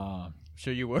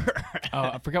sure you were.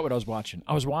 I forgot what I was watching.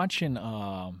 I was watching.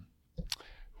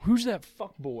 Who's that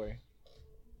fuck boy?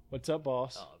 What's up,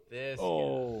 boss? Oh, this.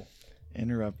 Oh,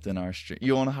 Interrupting our stream.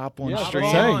 You want to hop on Yeah, stream?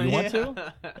 Hey, you want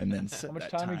to? And then set How much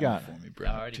that time you got? for me, bro.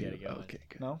 I already got it going. Okay,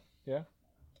 good. no, yeah,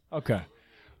 okay.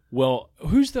 Well,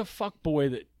 who's the fuck boy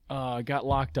that got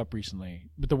locked up recently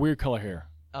with the weird color hair?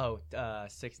 Oh,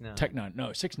 6ix9ine. Tech9, no,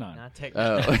 6ix9ine. Not Tech.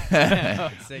 Oh. No,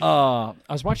 6ix9ine.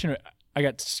 I was watching it. I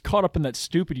got caught up in that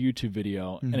stupid YouTube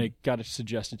video, and it got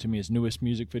suggested to me as newest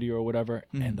music video or whatever.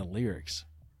 And the lyrics,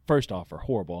 first off, are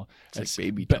horrible. It's like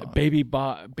baby Ba-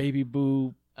 talk. baby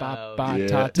boo, ba Oh, ba yeah.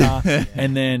 ta ta.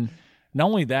 And then not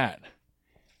only that,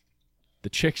 the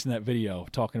chicks in that video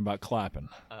talking about clapping.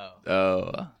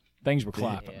 Oh. Things were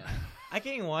clapping. Yeah. I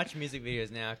can't even watch music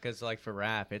videos now because, like, for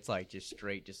rap, it's like just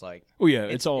straight, just like Oh yeah,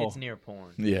 it's all. it's near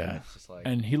porn. Yeah. It's just like.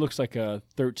 And he looks like a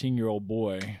 13-year-old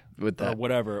boy With or that.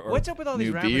 whatever. Or, What's up with all these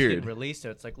new rappers beard. getting released? So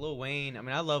it's like Lil Wayne. I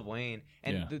mean, I love Wayne,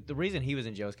 and Yeah. the reason he was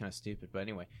in jail is kind of stupid. But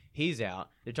anyway, he's out.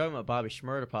 They're talking about Bobby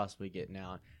Shmurda possibly getting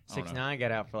out. 6ix9ine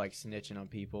got out for like snitching on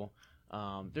people.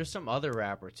 There's some other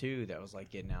rapper too that was like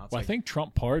getting out. It's Well, like, I think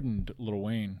Trump pardoned Lil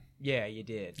Wayne. yeah, you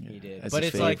did, you did. as But a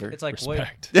it's like favor. what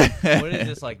Respect. is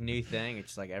this like new thing? It's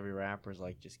just like every rapper's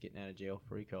like just getting out of jail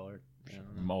free card. I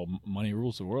don't know. Well, money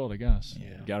rules the world, I guess.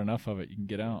 Yeah. You got enough of it, you can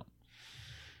get out.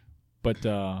 But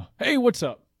hey, what's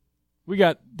up? We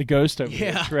got the ghost over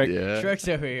here. Yeah. Trick. Yeah. Shrek's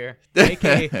over here,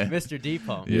 aka Mr. D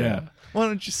Pump. Yeah. Why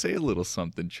don't you say a little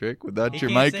something, Trick, without He your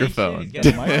can't say shit. microphone? He's Got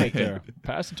got the mic right there.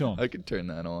 Pass it to him. I can turn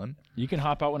that on. You can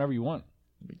hop out whenever you want.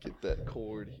 Let me get that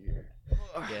cord here.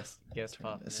 Guess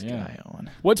pop. This Yeah. guy on.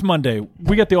 What's Monday?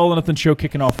 We got the All or Nothing show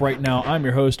kicking off right now. I'm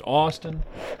your host, Austin.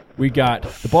 We got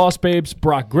the Boss Babes,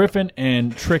 Brock Griffin,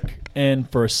 and Trick in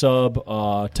for a sub,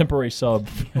 temporary sub.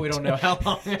 We don't know how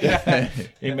long.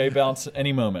 He may bounce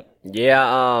any moment. Yeah,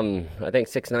 I think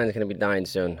 6ix9ine is gonna be dying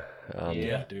soon.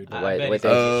 Yeah, dude. I Wait, bet wait, he's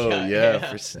Oh, shot, yeah, yeah.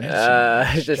 for snitching.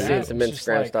 I just seen some It's just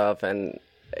Instagram like- stuff, and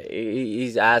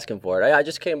he's asking for it. I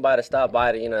just came by to stop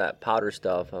by to, that powder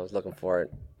stuff. I was looking for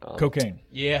it. Cocaine.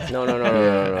 Yeah. No.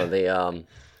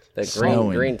 The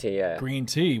Snowing. green tea. Yeah. Green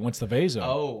tea. What's the vaso?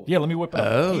 Oh. Yeah, let me whip it up.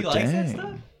 Oh, He likes that dang.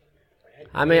 stuff?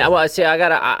 I mean, well, see,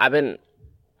 I've been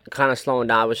kind of slowing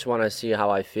down. I just want to see how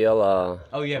I feel.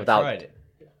 Oh, you haven't without- tried it.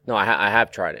 No, I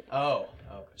have tried it. Oh.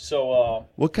 So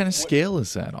What kind of scale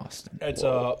is that, Austin? it's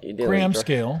a you did gram like-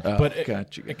 scale, Oh, but it,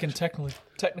 gotcha, it can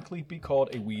technically be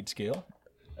called a weed scale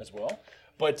as well.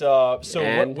 But so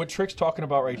And- what Trick's talking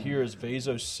about right here is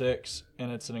Vaso 6,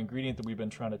 and it's an ingredient that we've been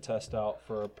trying to test out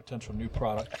for a potential new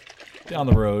product down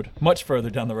the road, much further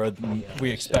down the road than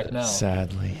we expect now.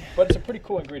 Sadly, But it's a pretty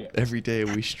cool ingredient. every day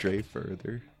we stray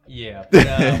further. Yeah,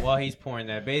 but while he's pouring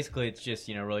that, basically it's just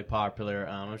really popular.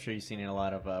 I'm sure you've seen it in a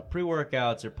lot of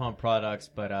pre-workouts or pump products,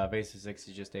 but Vaso 6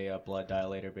 is just a blood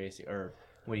dilator, basically, or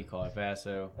what do you call it,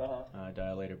 vaso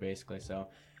dilator, basically. So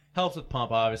helps with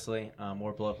pump, obviously,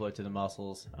 more blood flow to the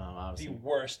muscles, The obviously.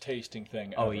 worst tasting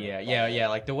thing Oh ever. yeah.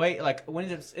 Like the way, like when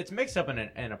it's mixed up in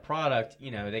a product,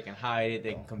 they can hide it,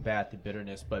 they can combat the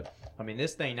bitterness. But I mean,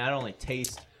 this thing not only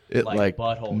tastes It like like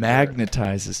butthole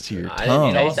magnetizes to your I didn't tongue.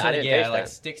 it taste also I didn't taste like that.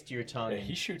 sticks to your tongue. Yeah,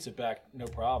 he shoots it back, no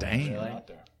problem. Dang. It's out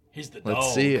there. He's the dog.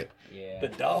 Let's see it. yeah. The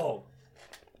dog.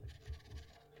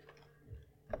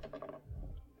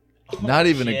 Not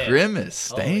even shit. a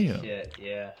grimace. Holy Damn. shit,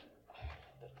 yeah.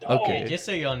 Okay. Just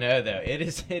so y'all know, though, it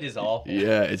is awful.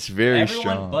 Yeah, it's very Everyone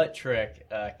strong. but Trick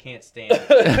can't stand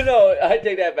it. No, I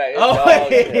take that back.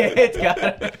 It's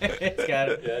got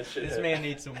it. This man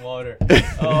needs some water.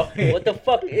 Oh, What the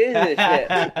fuck is this shit?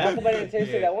 How come I didn't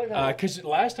taste it that one time? Because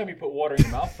last time you put water in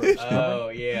your mouth first, oh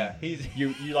yeah. He's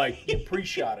you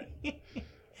pre-shot it.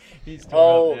 he's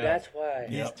tore up now. That's why.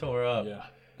 He's tore up. Yeah.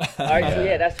 All right, so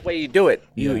yeah, that's the way you do it.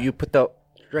 Yeah. You put the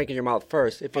drink in your mouth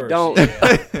first. If you First. don't,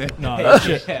 No, that,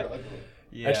 shit,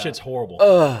 Yeah. that shit's horrible.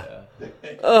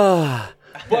 ugh.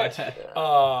 But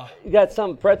You got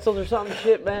some pretzels or something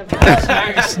shit, man?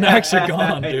 snacks are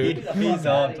gone, dude. He's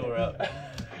all tore up.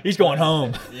 He's going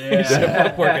home. Yeah. He's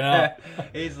up working out.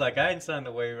 He's like, I didn't sign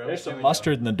the waiver. There's some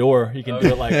mustard in the door. You can do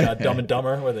it like Dumb and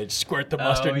Dumber, where they squirt the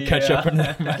mustard and ketchup in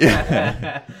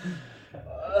there.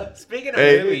 Speaking of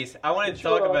Hey. movies, I wanted to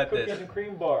talk about this. and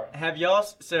cream bar. Have y'all?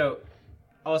 So,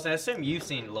 Austin, I assume you've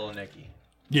seen Little Nicky.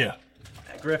 Yeah.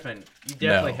 Griffin, you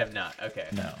definitely No. have not. Okay.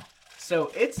 No.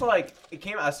 So it's like it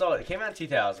came. I saw it. It came out in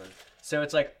 2000. So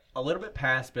it's like a little bit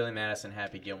past Billy Madison,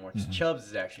 Happy Gilmore. Chubbs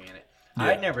is actually in it. Yeah.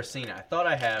 I'd never seen it. I thought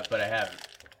I have, but I haven't.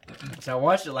 So I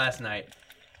watched it last night,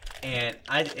 and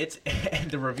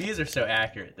the reviews are so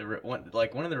accurate. One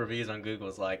of the reviews on Google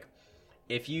is like,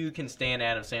 if you can stand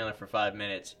Adam Sandler for 5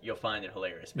 minutes, you'll find it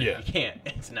hilarious. But Yeah. if you can't,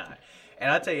 it's not. And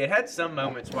I'll tell you, it had some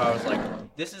moments where I was like,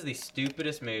 this is the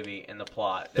stupidest movie in the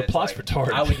plot. The plot's like,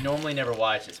 retarded. I would normally never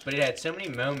watch this, but it had so many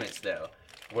moments, though,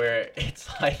 where it's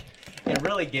like, it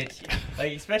really gets you.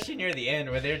 Like, especially near the end,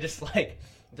 where they're just like,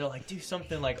 they'll like do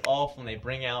something like awful, and they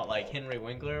bring out like Henry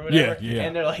Winkler or whatever. Yeah.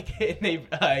 And they're like, and they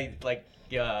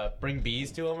bring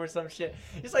bees to him or some shit.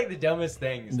 It's like the dumbest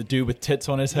things. The dude with tits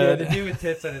on his Yeah, head. the dude with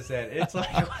tits on his head. It's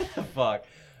like, what the fuck?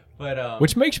 But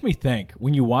Which makes me think,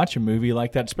 when you watch a movie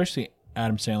like that, especially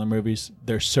Adam Sandler movies,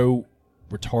 they're so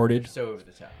retarded, so over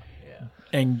the top. Yeah.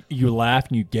 and you laugh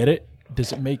and you get it.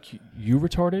 Does it make you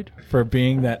retarded for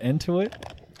being that into it?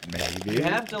 Maybe. You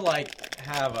have to like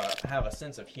have a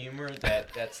sense of humor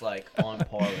that's like on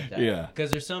par with that. Yeah.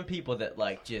 Because there's some people that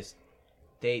like just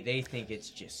they think it's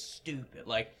just stupid.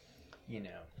 Like, you know,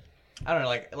 I don't know.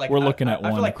 Like We're looking at I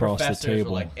feel one like across the professors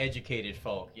table. Are like educated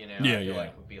folk. You know. Yeah, I feel yeah.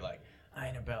 like would be like, I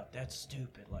ain't about that's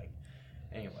stupid. Like,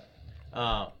 anyway.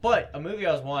 But a movie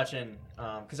I was watching,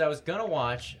 because I was gonna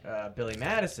watch Billy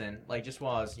Madison, like just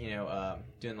while I was,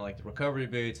 doing the recovery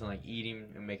boots and like eating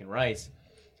and making rice,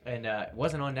 and it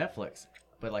wasn't on Netflix,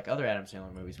 but like other Adam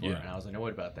Sandler movies were, Yeah. and I was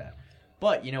annoyed about that.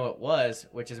 But you know what was,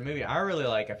 which is a movie I really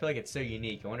like. I feel like it's so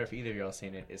unique. I wonder if either of y'all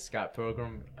seen it. Is Scott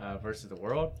Pilgrim versus the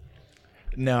World?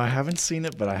 No, I haven't seen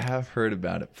it, but I have heard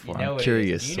about it before. You know I'm it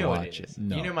curious is. You to know what watch it. is.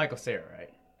 No. You know Michael Cera, right?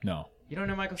 No. You don't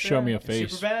know Michael Cera? Show me a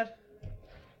face. Super bad.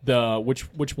 The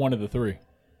which one of the three?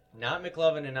 Not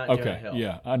McLovin and not Jonah Okay, Hill.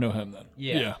 yeah, I know him then.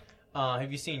 Yeah.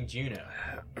 Have you seen Juno?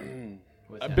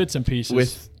 With him? Bits and pieces.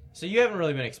 With So you haven't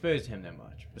really been exposed to him that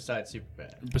much, besides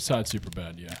Superbad. Besides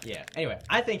Superbad, yeah. Yeah. Anyway,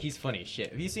 I think he's funny as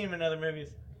shit. Have you seen him in other movies?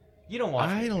 You don't watch.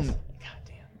 I movies. don't- God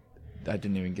damn. I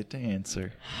didn't even get to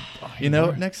answer. Oh, You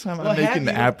know, next time Well, I'm have making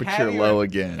the you- aperture have you- low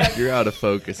again. You're out of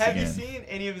focus Have you again. seen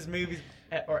any of his movies,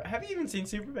 or have you even seen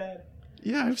Superbad?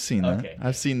 Yeah, I've seen that. Okay.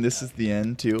 I've seen This Is the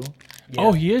End too.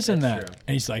 Oh, he is in that's that. true.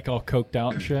 And he's like all coked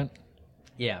out and shit.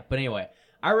 Yeah, but anyway,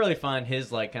 I really find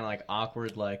his like kind of like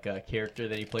awkward character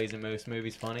that he plays in most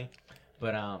movies funny.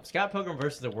 But Scott Pilgrim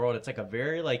versus the World, it's like a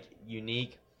very like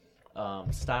unique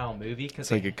style movie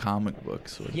because It's like a comic book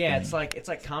sort of yeah, thing. it's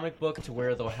like comic book to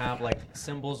where they'll have like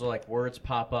symbols or like words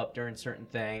pop up during certain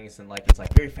things, and like it's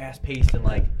like very fast paced, and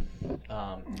like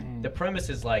the premise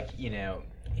is like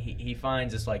he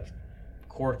finds this like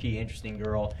quirky, interesting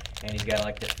girl, and he's got to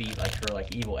like defeat like her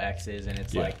like evil exes, and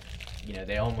it's Yeah. like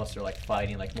they almost are like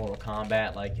fighting like Mortal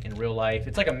Kombat like in real life.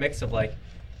 It's like a mix of like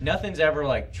nothing's ever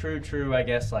like true I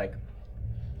guess like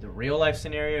the real life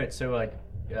scenario. It's so like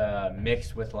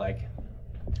mixed with like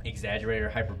exaggerated or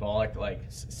hyperbolic like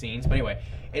scenes, but anyway,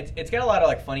 it's got a lot of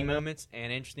like funny moments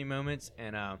and interesting moments,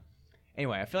 and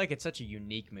anyway, I feel like it's such a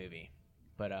unique movie.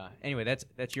 But anyway,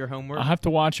 that's your homework. I'll have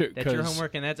to watch it That's your because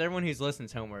homework, and that's everyone who's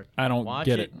listening's homework. I don't Watch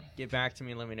get it. it. Get back to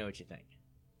me and let me know what you think.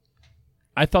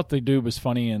 I thought the dude was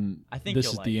funny and I think this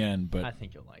you'll is like the it. end, but I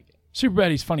think you'll like it.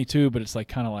 Superbad he's funny too, but it's like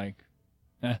kind of like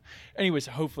anyways,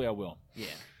 hopefully I will.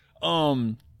 Yeah.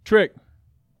 Trick.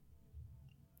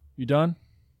 You done?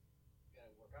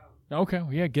 Okay,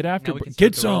 well, yeah, get after Now we it. can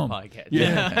Get start the real some. podcast.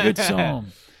 Yeah, get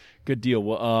some. Good deal.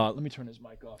 Well, let me turn his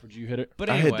mic off. Or did you hit it? But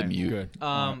I anyway, hit the mute.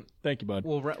 Good. Thank you, bud.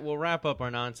 We'll wrap up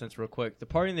our nonsense real quick. The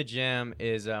Party in the Gym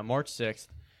is March 6th,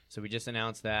 so we just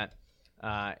announced that.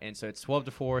 And so it's 12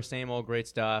 to 4, same old great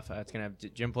stuff. It's going to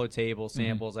have gym flow tables,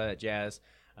 samples, all that jazz.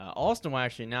 Austin will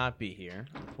actually not be here,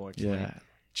 unfortunately. Yeah.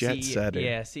 Jet setter.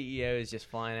 Yeah, CEO is just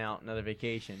flying out another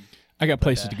vacation. I got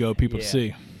places to go, people to yeah.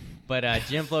 see. But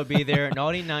Jim Flo will be there.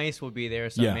 Naughty Nice will be there.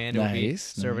 So Yeah. Amanda will be Nice,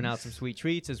 serving out nice. some sweet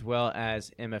treats, as well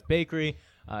as MF Bakery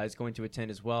is going to attend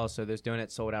as well. So those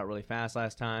donuts sold out really fast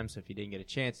last time. So if you didn't get a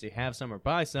chance to have some or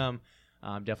buy some,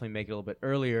 definitely make it a little bit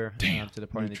earlier to the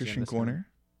Party in the Gym Nutrition this Corner.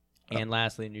 And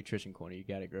lastly, Nutrition Corner. You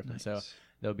got it, Griffin. Nice. So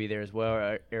they'll be there as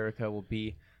well. Erica will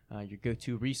be your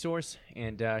go-to resource,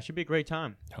 and should be a great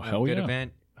time. Oh, hell Good yeah.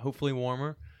 event. Hopefully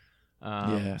warmer.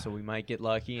 Yeah. So we might get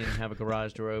lucky and have a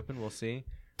garage door open. We'll see.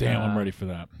 Damn, I'm ready for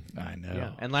that. I know.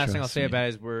 Yeah. And last thing I'll Trust say me. about it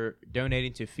is we're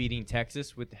donating to Feeding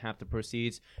Texas with half the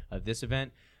proceeds of this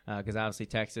event, because obviously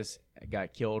Texas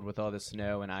got killed with all the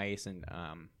snow and ice and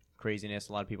craziness.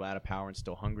 A lot of people out of power and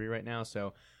still hungry right now.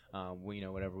 So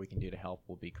whatever we can do to help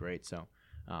will be great. So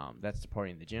that's the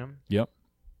Party in the Gym. Yep.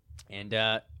 And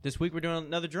this week we're doing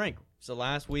another drink. So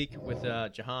last week with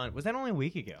Jahan, was that only a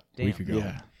week ago? Damn. Week ago.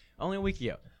 Yeah. Only a week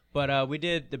ago. But we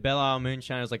did the Belle Isle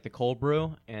Moonshine. It was like the cold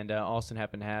brew. And Austin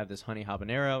happened to have this honey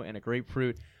habanero and a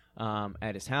grapefruit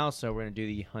at his house. So we're going to do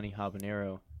the honey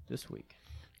habanero this week.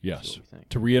 Yes. See what we think.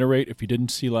 To reiterate, if you didn't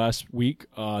see last week,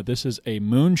 this is a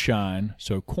moonshine,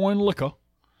 so corn liquor,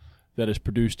 that is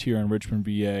produced here in Richmond,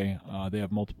 VA. They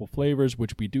have multiple flavors,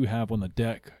 which we do have on the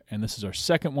deck, and this is our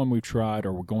second one we've tried,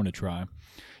 or we're going to try.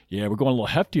 Yeah, we're going a little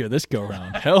heftier this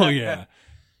go-round. Hell yeah.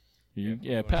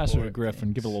 Pass her to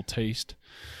Griffin, give it a little taste.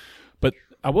 But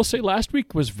I will say last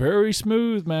week was very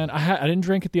smooth, man. I didn't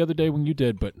drink it the other day when you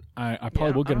did, but I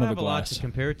probably will get another glass. I don't have a lot to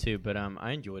compare it to, but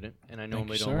I enjoyed it, and I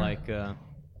normally don't like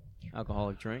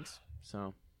alcoholic drinks,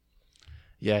 so...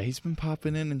 Yeah, he's been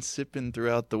popping in and sipping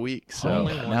throughout the week. So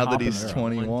now that he's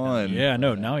 21,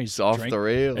 now he's off the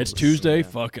rails. It's Tuesday.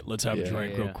 Fuck it, let's have a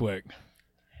drink real quick.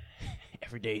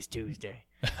 Every day's Tuesday.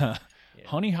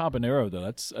 Honey habanero though,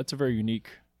 that's a very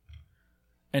unique.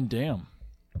 And damn.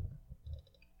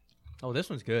 Oh, this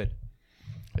one's good.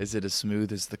 Is it as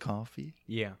smooth as the coffee?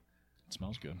 Yeah, it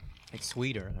smells good. It's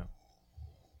sweeter though.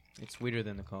 It's sweeter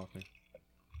than the coffee.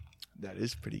 That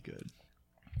is pretty good.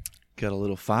 Got a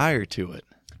little fire to it.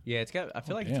 Yeah, it's got. I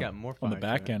feel like it's got more fire on the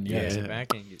back end. Yeah, the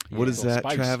back end. What is that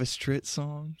spikes. Travis Tritt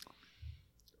song?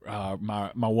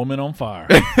 My woman on fire.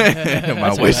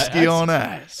 My whiskey on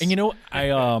ice. And you know, I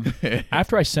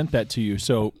after I sent that to you,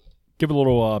 so give a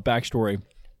little backstory.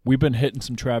 We've been hitting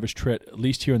some Travis Tritt, at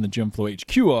least here in the Gym Flow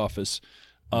HQ office,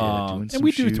 and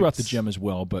we do throughout the gym as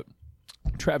well. But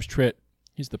Travis Tritt,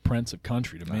 he's the prince of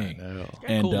country to me. I know.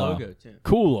 And cool logo too.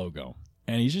 Cool logo.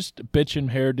 And he's just a bitchin'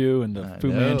 hairdo and the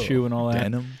Fu Manchu and all that.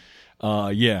 Denim.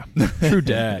 Yeah, true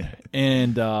dad.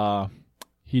 And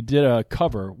he did a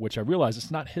cover, which I realized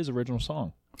it's not his original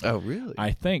song. Oh, really?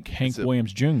 I think Hank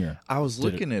Williams Jr. I was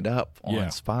looking it up on Yeah.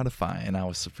 Spotify, and I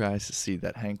was surprised to see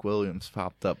that Hank Williams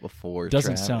popped up before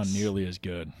Doesn't Travis. sound nearly as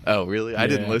good. Oh, really? I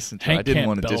didn't listen to it. Hank I didn't can't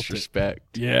want to belt it.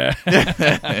 disrespect. Yeah.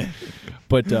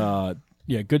 But,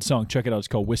 yeah, good song. Check it out. It's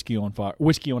called Whiskey on Fire.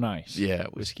 Whiskey on Ice. Yeah,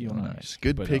 whiskey on ice.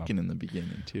 Good But, picking in the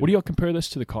beginning, too. What do y'all compare this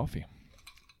to the coffee?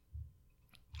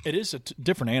 It is a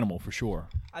different animal for sure.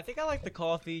 I think I like the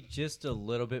coffee just a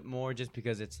little bit more, just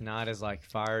because it's not as like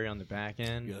fiery on the back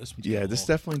end. This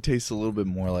definitely tastes a little bit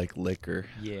more like liquor.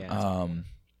 Yeah.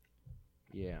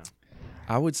 Yeah.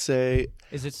 I would say...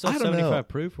 Is it still I don't 75 know.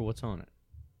 proof or what's on it?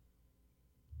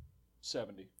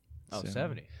 70. Oh,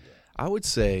 70. I would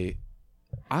say...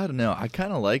 I don't know. I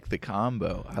kind of like the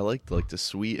combo. I like the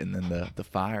sweet and then the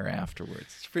fire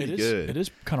afterwards. It's pretty good. It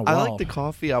is kind of I wild. like the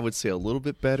coffee. I would say a little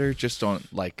bit better just on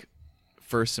like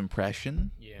first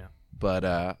impression. Yeah. But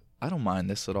I don't mind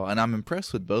this at all. And I'm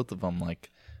impressed with both of them,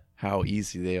 like how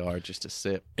easy they are just to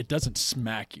sip. It doesn't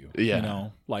smack you. Yeah. You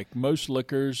know, like most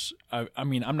liquors. I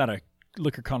mean, I'm not a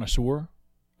liquor connoisseur.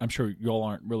 I'm sure y'all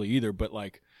aren't really either. But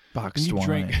like Boxed when you wine.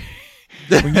 drink,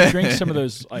 when you drink some of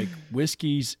those like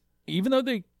whiskeys, even though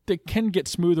they can get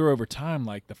smoother over time,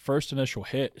 like the first initial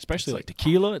hit, especially like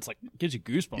tequila, it's like it gives you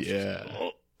goosebumps. Yeah.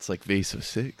 It's like Vase of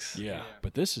 6. Yeah.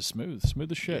 But this is smooth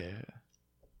as shit. Yeah.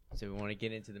 So we want to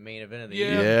get into the main event of the Yeah.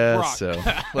 year. Yeah, Brock. so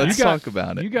let's You got- talk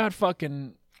about it. You got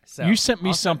fucking. So, You sent me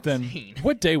I'll set the something. scene.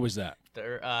 What day was that?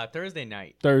 Thursday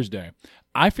night. Thursday.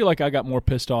 I feel like I got more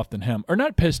pissed off than him, or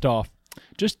not pissed off,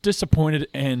 just disappointed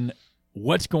in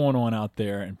what's going on out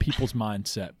there and people's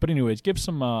mindset. But anyways, give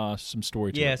some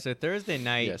story to Yeah, it. so Thursday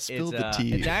night, Yeah, it's, spill the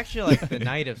tea. it's actually like the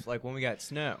night of like when we got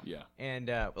snow. Yeah. And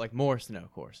like more snow,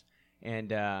 of course.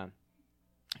 And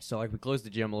so like we closed the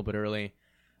gym a little bit early.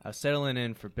 I was settling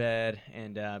in for bed,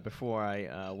 and before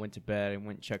I went to bed, I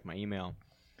went and checked my email.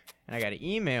 And I got an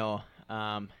email.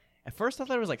 At first I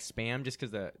thought it was like spam just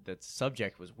because the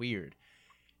subject was weird.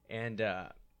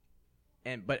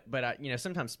 But you know,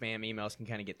 sometimes spam emails can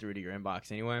kind of get through to your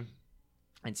inbox anyway.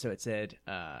 And so it said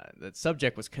the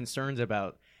subject was concerns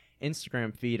about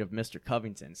Instagram feed of Mr.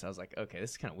 Covington. So I was like, okay,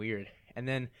 this is kind of weird. And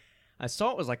then I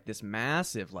saw it was like this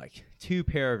massive, like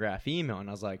 2-paragraph email, and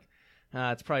I was like,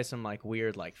 it's probably some like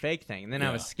weird, like fake thing. And then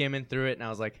I was skimming through it, and I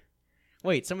was like,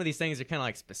 wait, some of these things are kind of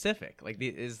like specific. Like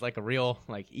is like a real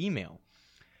like email.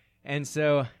 And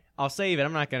so I'll save it.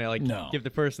 I'm not gonna like give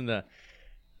the person the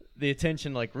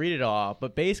attention, like read it all,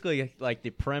 but basically like the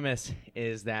premise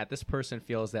is that this person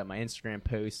feels that my Instagram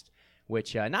post,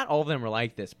 which not all of them are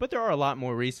like this, but there are a lot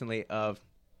more recently of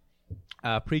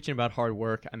preaching about hard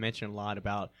work. I mentioned a lot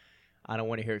about I don't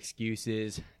want to hear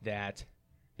excuses, that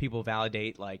people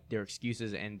validate like their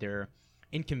excuses and their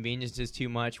inconveniences too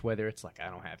much, whether it's like I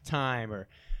don't have time, or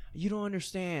you don't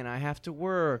understand, I have to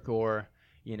work, or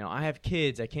you know, I have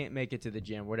kids, I can't make it to the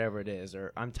gym, whatever it is,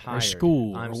 or I'm tired. Or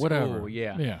school, I'm or whatever. School,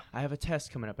 yeah. I have a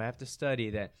test coming up, I have to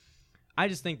study that. I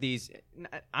just think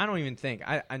I don't even think,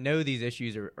 I know these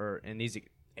issues and these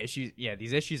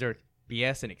issues are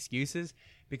BS and excuses,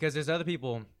 because there's other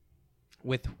people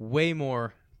with way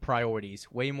more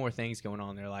priorities, way more things going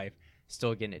on in their life,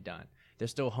 still getting it done. There's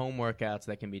still home workouts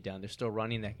that can be done. There's still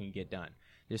running that can get done.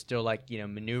 There's still like,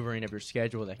 maneuvering of your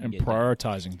schedule that can And get done.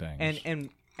 prioritizing things. And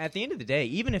at the end of the day,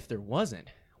 even if there wasn't,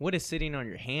 what does sitting on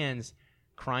your hands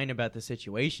crying about the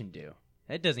situation do?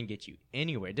 That doesn't get you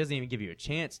anywhere. It doesn't even give you a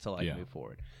chance to move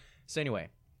forward. So anyway,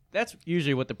 that's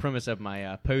usually what the premise of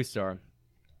my posts are.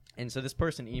 And so this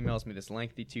person emails me this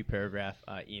lengthy 2-paragraph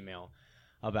email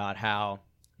about how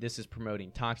this is promoting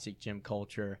toxic gym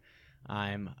culture.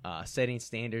 I'm setting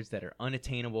standards that are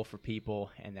unattainable for people,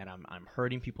 and that I'm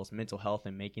hurting people's mental health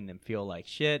and making them feel like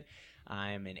shit.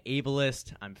 I'm an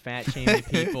ableist. I'm fat shaming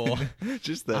people.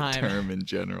 Just that term in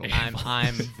general.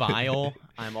 I'm vile.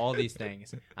 I'm all these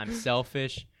things. I'm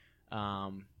selfish.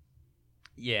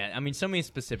 Yeah, I mean, so many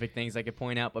specific things I could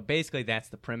point out, but basically that's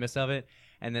the premise of it.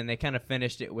 And then they kind of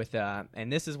finished it with,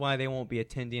 and this is why they won't be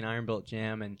attending Iron Built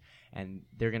Gym, and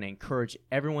they're going to encourage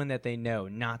everyone that they know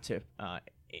not to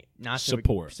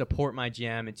support my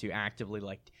gym, and to actively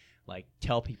like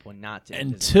tell people not to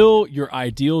until your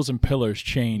ideals and pillars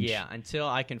change. Yeah, until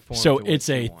I conform. So to what it's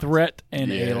a want. threat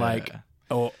and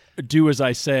do as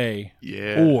I say,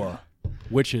 or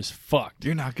which is fucked.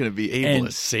 You're not going to be able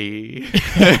to see.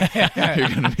 You're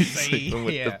going to be sleeping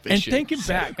with the And fishes. thinking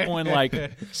back on like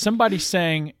somebody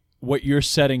saying what you're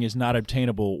setting is not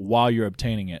obtainable while you're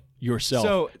obtaining it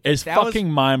yourself is fucking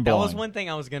mind blowing. That was one thing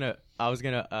I was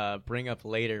gonna bring up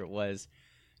later, was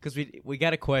because we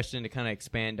got a question to kind of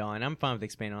expand on. I'm fine with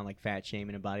expanding on like fat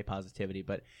shaming and body positivity,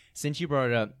 but since you brought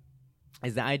it up,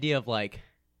 is the idea of like,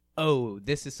 oh,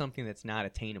 this is something that's not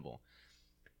attainable.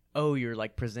 Oh, you're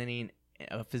like presenting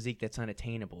a physique that's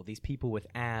unattainable. These people with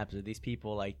abs, or these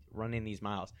people like running these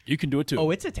miles. You can do it too.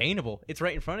 Oh, it's attainable. It's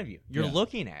right in front of you. You're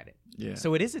looking at it. Yeah.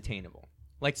 So it is attainable.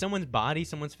 Like someone's body,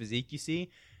 someone's physique, you see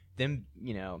them,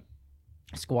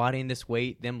 squatting this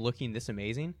weight, them looking this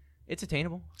amazing. It's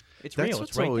attainable. It's real.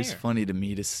 What's it's right always there. funny to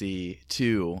me to see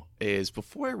too is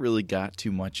before I really got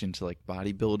too much into like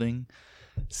bodybuilding,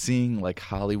 seeing like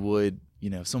Hollywood,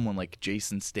 someone like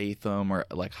Jason Statham or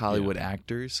like Hollywood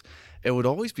actors, it would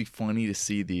always be funny to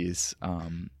see these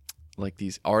like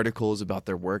these articles about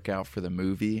their workout for the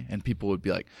movie, and people would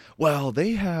be like, well,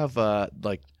 they have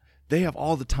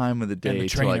all the time of the day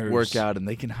to like work out, and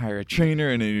they can hire a trainer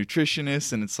and a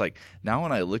nutritionist. And it's like, now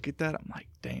when I look at that, I'm like,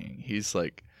 dang, he's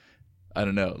like, I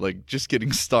don't know, like just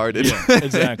getting started. Yeah,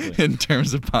 exactly. in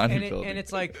terms of bodybuilding. And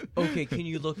it's like, okay, can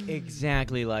you look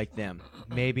exactly like them?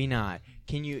 Maybe not.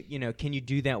 Can you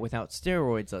do that without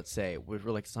steroids, let's say, with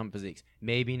like some physiques?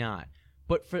 Maybe not.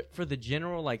 But for the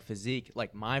general like physique,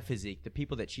 like my physique, the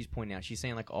people that she's pointing out, she's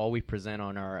saying like all we present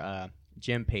on our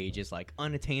gym page is like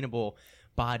unattainable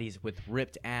bodies with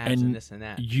ripped abs and this and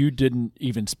that. You didn't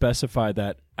even specify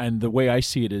that. And the way I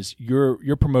see it is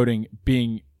you're promoting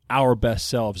being our best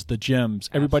selves, the gyms,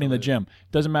 everybody in the gym.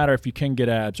 Doesn't matter if you can get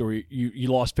abs or you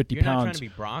lost 50 You're pounds. not trying to be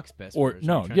Brock's best or version.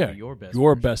 no, You're trying to be your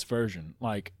best best version.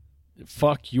 Like,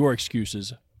 fuck your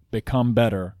excuses. Become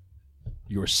better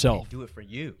yourself. And do it for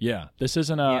you. Yeah, this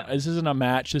isn't a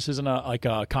match. This isn't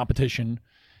a competition.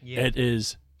 Yeah. It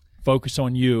is focus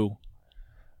on you,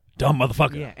 dumb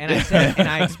motherfucker. Yeah, and I said, and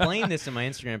I explained this in my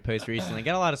Instagram post recently.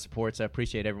 Got a lot of support, so I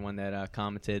appreciate everyone that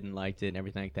commented and liked it and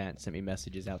everything like that, and sent me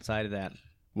messages outside of that.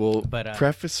 Well, But,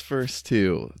 preface first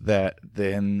too that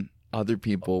then other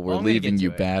people were I'm gonna leaving get you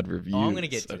to it. bad reviews. I'm gonna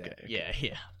get to that.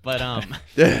 Yeah. But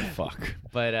Fuck.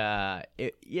 But I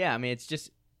mean, it's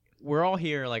just we're all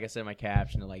here, like I said in my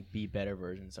caption, to like be better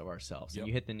versions of ourselves. And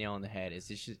you hit the nail on the head. It's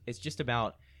just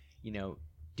about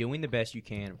doing the best you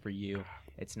can for you.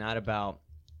 It's not about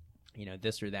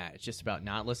this or that. It's just about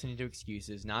not listening to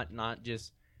excuses, not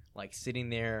just like sitting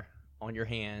there on your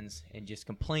hands and just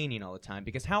complaining all the time.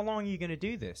 Because how long are you going to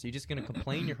do this? You're just going to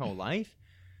complain your whole life?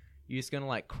 You're just going to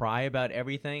like cry about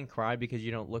everything, cry because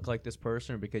you don't look like this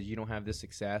person or because you don't have this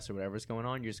success or whatever's going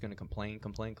on. You're just going to complain.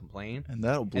 And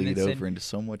that'll bleed over into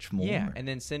so much more. Yeah, and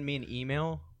then send me an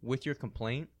email with your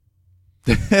complaint.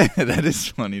 That is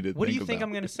funny to think about. What do you think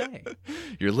I'm going to say?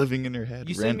 You're living in your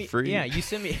head rent free. Yeah, you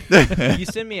send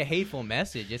me a hateful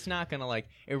message. It's not going to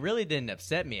it really didn't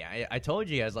upset me. I told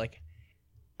you, I was like,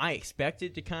 I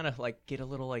expected to kind of like get a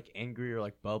little like angry or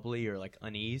like bubbly or like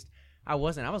uneased. I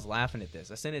wasn't. I was laughing at this.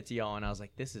 I sent it to y'all and I was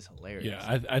like, this is hilarious.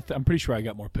 Yeah, I'm pretty sure I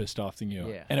got more pissed off than you.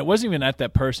 Yeah. And it wasn't even at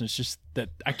that person. It's just that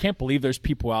I can't believe there's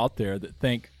people out there that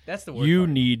think that's the word you part.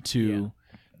 need to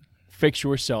fix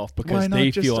yourself because Why not they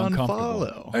just feel unfollow?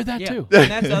 uncomfortable. Or that too. And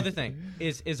that's the other thing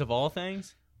is of all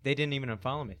things, they didn't even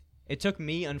unfollow me. It took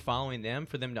me unfollowing them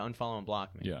for them to unfollow and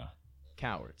block me. Yeah.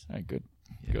 Cowards. All right, good.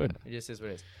 Good. It just is what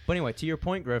it is. But anyway, to your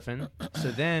point, Griffin,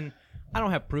 so then I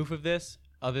don't have proof of this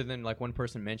other than like one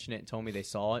person mentioned it and told me they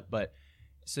saw it. But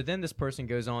So then this person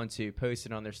goes on to post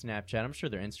it on their Snapchat. I'm sure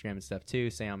their Instagram and stuff too.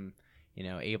 Say I'm,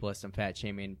 ableist, I'm fat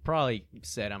shaming. Probably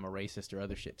said I'm a racist or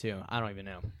other shit too. I don't even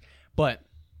know. But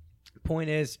point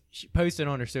is, she posted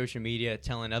on her social media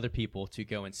telling other people to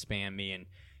go and spam me and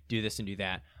do this and do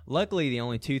that. Luckily, the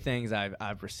only 2 things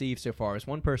I've received so far is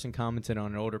one person commented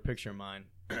on an older picture of mine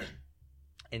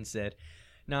and said,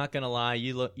 "Not gonna lie,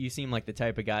 you seem like the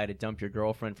type of guy to dump your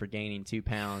girlfriend for gaining 2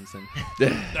 pounds." And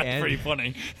That's pretty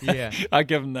funny. Yeah, I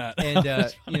give him that.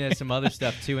 And some other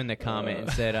stuff too in the comment,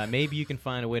 and said maybe you can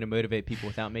find a way to motivate people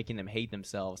without making them hate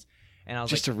themselves. And I was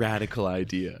just a radical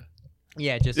idea.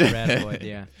 Yeah, just a radical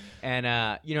idea. And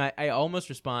I almost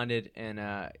responded, and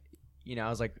I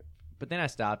was like, but then I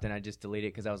stopped and I just deleted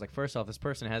it because I was like, first off, this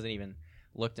person hasn't even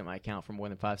looked at my account for more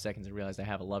than 5 seconds and realized I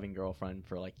have a loving girlfriend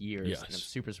for like years, Yes. and I'm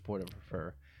super supportive of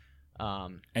her.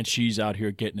 And she's out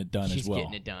here getting it done She's as well.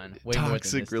 getting it done. Way more than this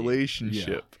Toxic dude.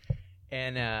 relationship.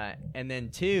 And then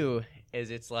 2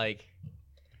 is it's like,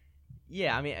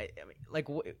 yeah, I mean,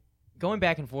 going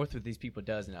back and forth with these people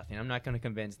does nothing. I'm not going to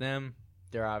convince them.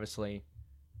 They're obviously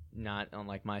not on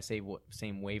like my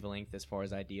same wavelength as far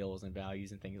as ideals and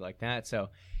values and things like that. So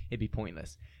it'd be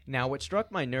pointless. Now, what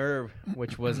struck my nerve,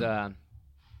 which was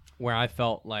where I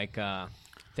felt like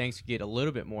things could get a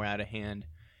little bit more out of hand,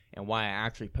 and why I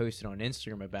actually posted on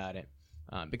Instagram about it.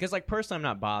 Because, like, personally, I'm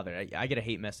not bothered. I get a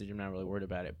hate message. I'm not really worried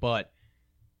about it. But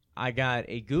I got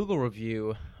a Google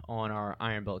review on our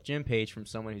Iron Belt Gym page from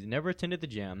someone who's never attended the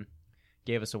gym,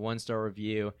 gave us a 1-star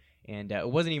review, and it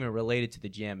wasn't even related to the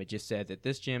gym. It just said that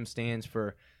this gym stands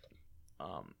for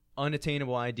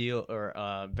unattainable ideal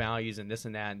or values and this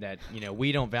and that, and that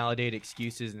we don't validate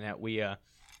excuses, and that we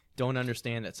don't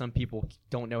understand that some people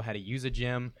don't know how to use a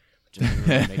gym, which doesn't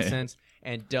really make sense,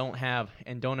 and don't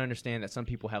understand that some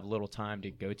people have little time to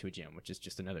go to a gym, which is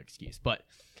just another excuse. But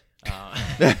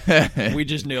we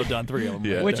just nailed down 3 of them.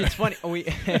 Yeah. which is funny.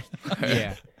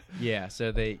 Yeah.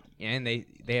 So they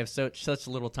have such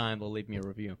little time, they'll leave me a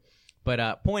review.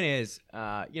 But point is,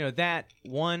 that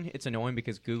one, it's annoying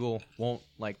because Google won't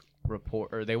report,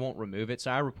 or they won't remove it.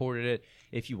 So I reported it.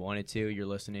 If you wanted to, you're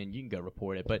listening, you can go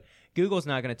report it. But Google's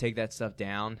not going to take that stuff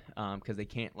down because they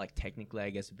can't technically, I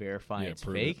guess, verify it's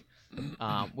fake,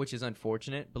 which is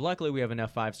unfortunate. But luckily, we have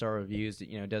enough 5-star reviews that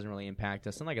it doesn't really impact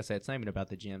us. And like I said, it's not even about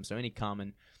the gym. So any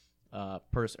common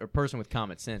person with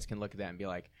common sense can look at that and be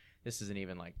like, this doesn't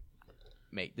even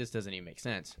make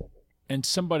sense. And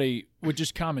somebody with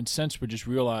just common sense would just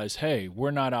realize, hey,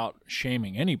 we're not out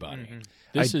shaming anybody. Mm-hmm.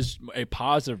 This is a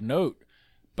positive note,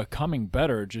 becoming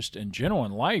better just in general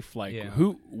in life.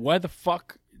 Why the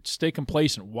fuck stay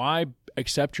complacent? Why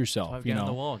accept yourself? I've got on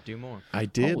the wall, do more. I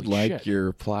did Holy like shit. your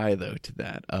reply, though, to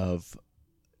that of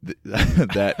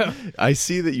that I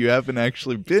see that you haven't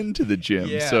actually been to the gym.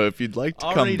 Yeah. So if you'd like to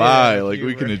Already come by, did.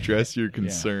 we can Right. address your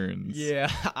concerns.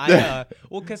 Yeah,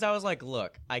 because I was like,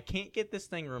 look, I can't get this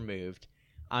thing removed.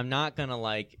 I'm not gonna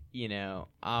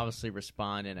obviously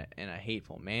respond in a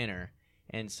hateful manner,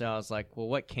 and so I was like, well,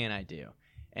 what can I do?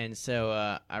 And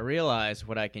so I realized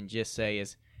what I can just say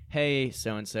is, hey,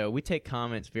 so and so, we take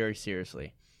comments very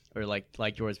seriously, or like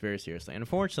yours very seriously. And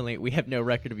unfortunately, we have no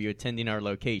record of you attending our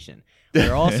location.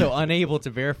 We're also unable to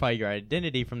verify your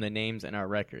identity from the names in our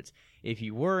records. If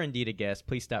you were indeed a guest,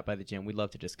 please stop by the gym. We'd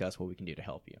love to discuss what we can do to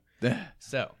help you.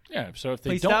 So Yeah, so if they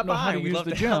Please don't stop know how by. to We'd use love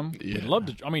the to gym, help. we'd love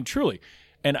to. I mean, truly.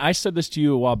 And I said this to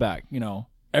you a while back.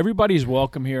 Everybody's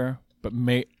welcome here, but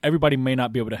everybody may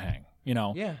not be able to hang.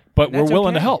 yeah, But and we're that's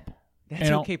willing to okay. help. That's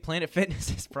okay. Planet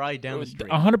Fitness is probably down the street.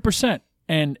 100%.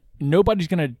 And nobody's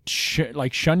gonna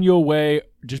shun you away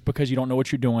just because you don't know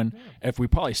what you're doing. If we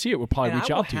probably see it, we'll probably And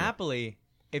reach I will out to you. happily,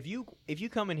 if you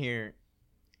come in here,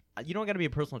 you don't got to be a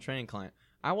personal training client.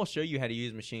 I will show you how to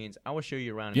use machines. I will show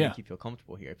you around and Yeah. make you feel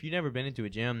comfortable here. If you've never been into a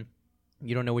gym,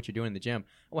 you don't know what you're doing in the gym,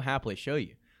 I will happily show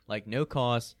you. No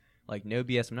cost, no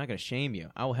BS. I'm not going to shame you.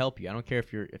 I will help you. I don't care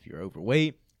if you're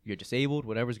overweight, you're disabled,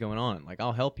 whatever's going on.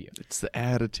 I'll help you. It's the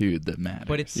attitude that matters.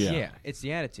 But it's Yeah. it's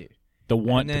the attitude. The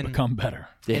want And then- to become better.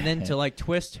 And then to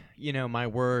twist, my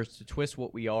words, to twist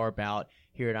what we are about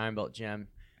here at Iron Belt Gym,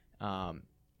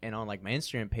 and on my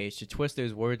Instagram page, to twist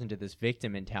those words into this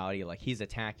victim mentality, he's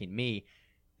attacking me.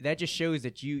 That just shows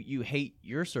that you hate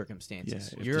your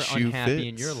circumstances. Yeah, if You're the shoe unhappy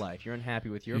in fits. your life. You're unhappy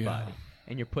with your Yeah. body,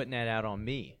 and you're putting that out on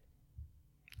me.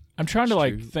 I'm trying to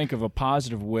True. think of a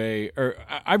positive way, or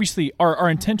obviously our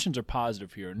intentions are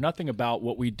positive here. Nothing about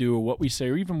what we do or what we say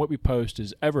or even what we post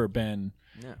has ever been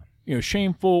No.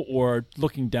 shameful or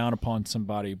looking down upon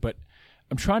somebody. But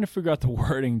I'm trying to figure out the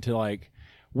wording to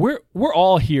we're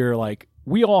all here.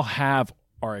 We all have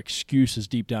our excuses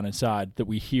deep down inside that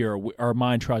we hear. Our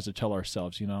mind tries to tell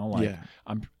ourselves, like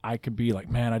I could be like,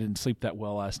 man, I didn't sleep that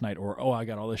well last night, or I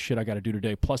got all this shit I got to do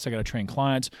today. Plus, I got to train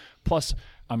clients. Plus,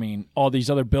 I mean, all these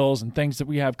other bills and things that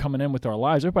we have coming in with our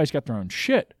lives. Everybody's got their own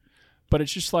shit, but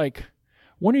it's just like,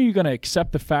 when are you going to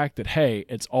accept the fact that, hey,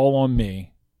 it's all on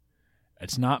me?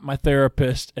 It's not my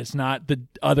therapist. It's not the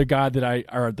other guy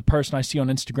or the person I see on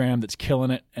Instagram that's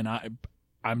killing it, and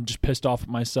I'm just pissed off at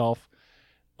myself.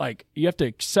 Like, you have to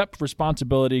accept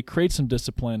responsibility, create some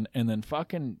discipline, and then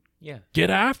fucking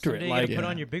get after it. You Like, got to put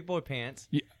on your big boy pants,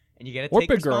 and you got to Or take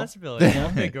big girl. responsibility. Or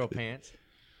big girl pants,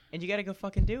 and you got to go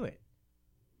fucking do it.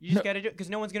 You just got to do it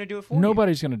because no one's going to do it for you.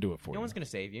 Nobody's going to do it for you. No one's going to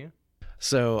save you.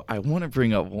 So I want to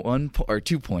bring up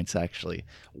 2 points, actually.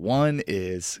 One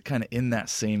is kind of in that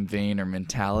same vein or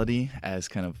mentality as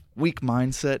kind of weak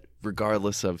mindset,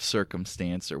 regardless of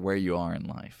circumstance or where you are in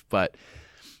life. But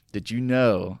did you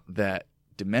know that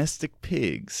domestic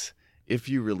pigs, if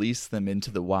you release them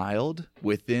into the wild,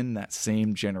 within that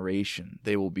same generation,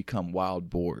 they will become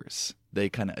wild boars? They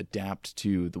kind of adapt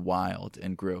to the wild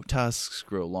and grow tusks,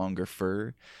 grow longer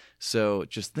fur. So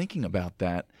just thinking about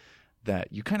that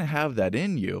you kind of have that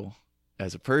in you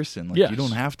as a person. Like, yes. You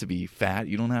don't have to be fat.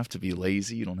 You don't have to be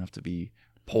lazy. You don't have to be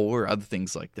poor, other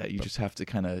things like that. You just have to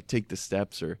kind of take the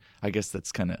steps, or I guess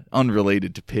that's kind of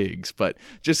unrelated to pigs, but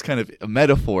just kind of a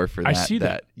metaphor for that. I see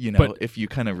that. But if you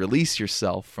kind of release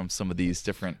yourself from some of these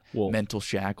different mental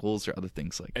shackles or other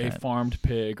things like that. A farmed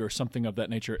pig or something of that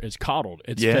nature is coddled.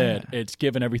 It's fed. It's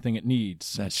given everything it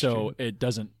needs. That's so true. It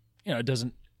doesn't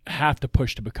have to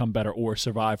push to become better or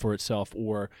survive for itself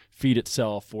or feed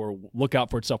itself or look out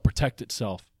for itself, protect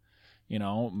itself.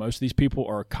 Most of these people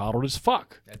are coddled as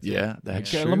fuck. That's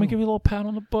Okay, true. let me give you a little pat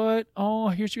on the butt. Oh,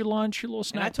 here's your lunch, your little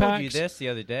snack And I told you packs. this the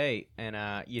other day, and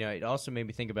it also made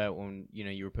me think about when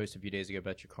you were posting a few days ago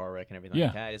about your car wreck and everything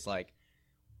like that. It's like,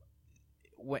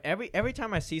 every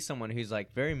time I see someone who's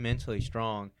like very mentally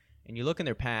strong, and you look in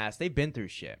their past, they've been through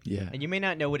shit. Yeah. And you may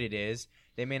not know what it is.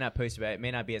 They may not post about it. It may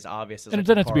not be as obvious as And like it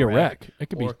doesn't a have to be a car wreck. It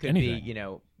could be or it could anything.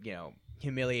 be,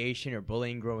 humiliation or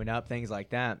bullying growing up, things like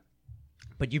that.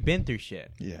 But you've been through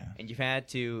shit. Yeah. And you've had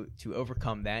to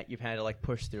overcome that. You've had to like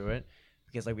push through it.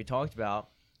 Because like we talked about,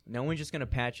 no one's just gonna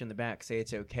pat you in the back, say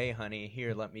it's okay, honey.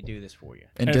 Here, let me do this for you.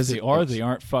 And if does they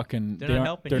aren't fucking. They're not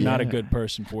helping They're you. not a Yeah. good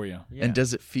person for you. Yeah. And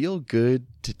does it feel good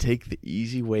to take the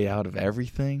easy way out of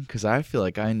everything? Because I feel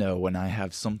like I know when I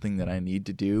have something that I need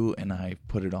to do and I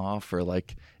put it off, or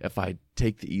like if I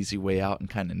take the easy way out and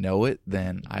kind of know it,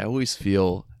 then I always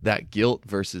feel that guilt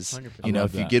versus, 100%. you know, love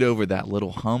if you that. get over that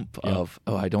little hump of,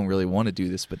 oh, I don't really want to do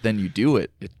this, but then you do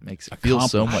it, it makes it feel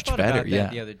so Accomplished. much I thought better. about that Yeah.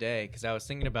 the other day because I was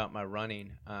thinking about my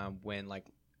running when like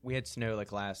we had snow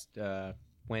like last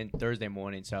Thursday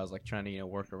morning, so I was like trying to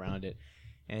work around it.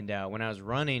 And when I was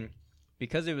running,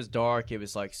 because it was dark, it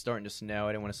was like starting to snow.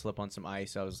 I didn't want to slip on some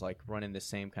ice. So I was like running the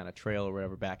same kind of trail or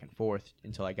whatever back and forth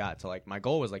until I got to like my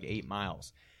goal was like 8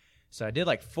 miles. So I did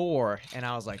like 4, and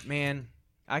I was like, man,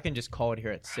 I can just call it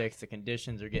here at 6. The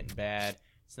conditions are getting bad.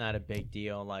 It's not a big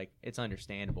deal. Like, it's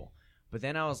understandable. But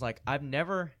then I was like, I've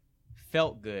never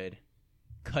felt good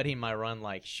cutting my run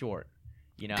like short.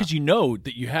 Because you know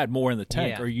that you had more in the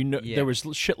tank, Yeah. or Yeah. there was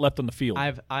shit left on the field.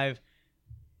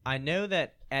 I know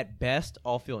that at best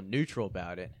I'll feel neutral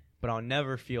about it, but I'll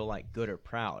never feel like good or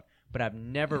proud. But I've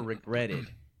never regretted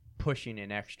pushing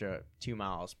an extra 2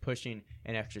 miles, pushing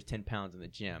an extra 10 pounds in the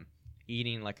gym,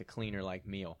 eating like a cleaner like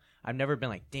meal. I've never been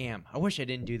like, damn, I wish I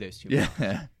didn't do those 2 miles.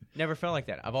 Yeah. Never felt like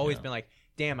that. I've always been like,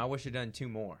 damn, I wish I'd done 2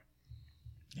 more.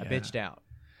 I bitched out.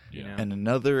 You know? And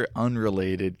another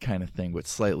unrelated kind of thing, but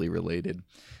slightly related.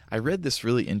 I read this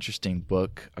really interesting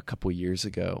book a couple years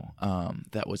ago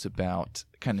that was about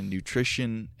kind of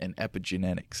nutrition and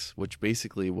epigenetics, which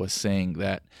basically was saying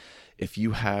that if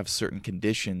you have certain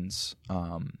conditions,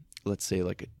 let's say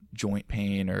like a joint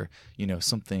pain or,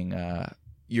 something,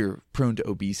 you're prone to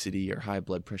obesity or high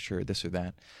blood pressure or this or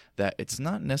that it's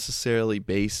not necessarily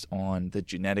based on the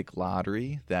genetic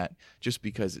lottery, that just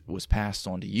because it was passed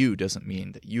on to you doesn't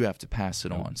mean that you have to pass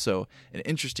it on. So an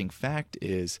interesting fact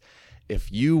is if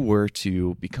you were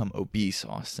to become obese,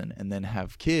 Austin, and then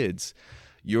have kids,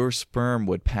 your sperm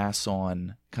would pass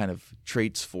on kind of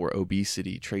traits for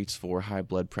obesity, traits for high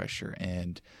blood pressure,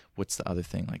 and what's the other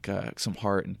thing, like some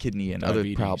heart and kidney and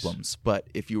Diabetes. other problems. But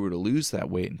if you were to lose that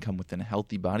weight and come within a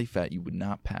healthy body fat, you would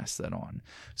not pass that on.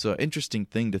 So an interesting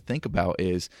thing to think about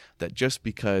is that just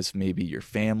because maybe your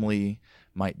family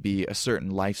might be a certain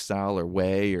lifestyle or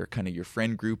way, or kind of your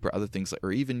friend group or other things,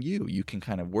 or even you can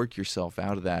kind of work yourself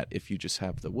out of that if you just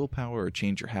have the willpower or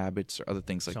change your habits or other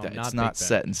things like So that. not It's not big fat.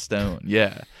 set in stone.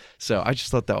 Yeah. So I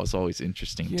just thought that was always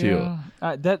interesting too.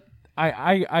 that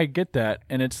I get that,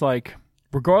 and it's like,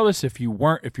 regardless if you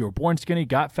were born skinny,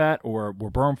 got fat, or were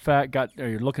born fat, or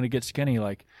you're looking to get skinny,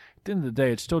 like at the end of the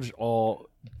day, it's still just all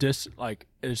it's like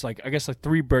I guess like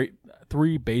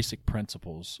three basic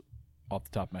principles off the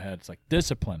top of my head. It's like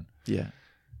discipline,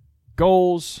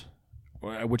 goals,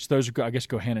 which those I guess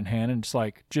go hand in hand, and it's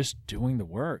like just doing the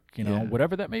work,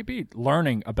 whatever that may be,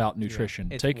 learning about nutrition.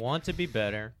 It's want to be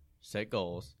better, set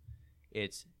goals.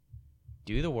 It's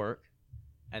do the work.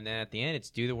 And then at the end, it's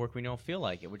do the work when you don't feel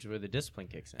like it, which is where the discipline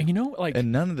kicks in. And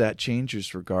and none of that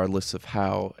changes regardless of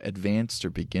how advanced or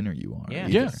beginner you are. Yeah,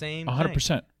 yeah, same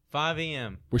 100%. 5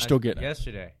 a.m. We're still getting it.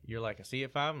 Yesterday, you're like, I see you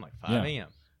at 5. I'm like, 5 a.m.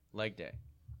 Leg day.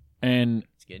 And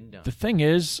it's getting done. The thing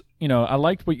is, I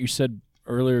liked what you said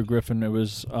earlier, Griffin. It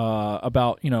was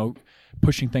about,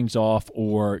 pushing things off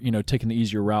or, taking the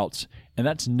easier routes. And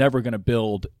that's never going to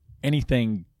build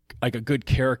anything like a good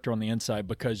character on the inside,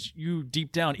 because you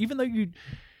deep down, even though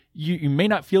you may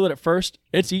not feel it at first,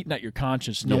 it's eating at your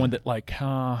conscience, knowing that like,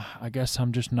 I guess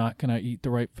I'm just not gonna eat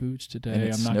the right foods today.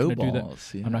 I'm not gonna do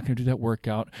that. I'm not gonna do that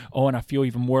workout. Oh, and I feel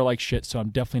even more like shit, so I'm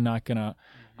definitely not gonna.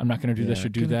 I'm not gonna do this or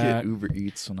do that. Get Uber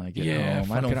Eats when I get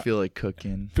home. I don't feel like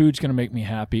cooking. Food's gonna make me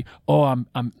happy. Oh, I'm.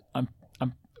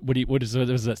 What is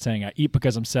that saying? I eat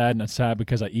because I'm sad, and I'm sad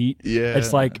because I eat. Yeah,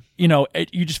 it's like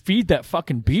you just feed that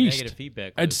fucking beast. Negative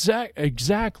feedback.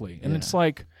 Exactly, and it's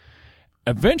like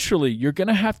eventually you're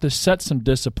gonna have to set some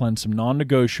discipline, some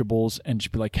non-negotiables, and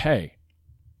just be like, hey,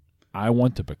 I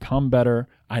want to become better.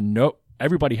 I know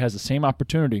everybody has the same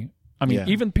opportunity. I mean,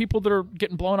 even people that are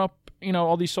getting blown up,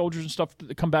 all these soldiers and stuff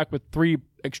that come back with 3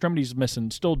 extremities missing,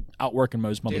 still outworking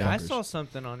most motherfuckers. Dude, I saw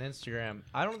something on Instagram.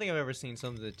 I don't think I've ever seen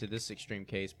something to this extreme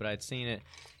case, but I'd seen it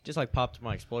just like popped to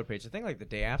my Explore page. I think like the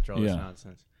day after all this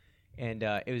nonsense. And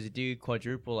it was a dude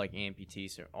quadruple like amputee,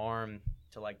 so arm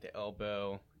to like the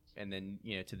elbow and then,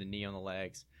 to the knee on the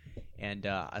legs. And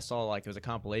I saw like it was a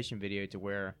compilation video to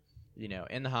where,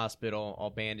 in the hospital,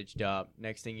 all bandaged up.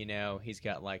 Next thing you know, he's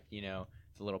got like,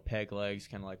 the little peg legs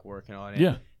kind of like working on it.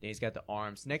 Yeah. Then he's got the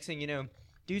arms. Next thing you know,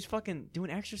 dude's fucking doing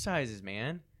exercises,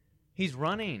 man. He's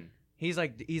running. He's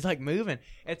like moving.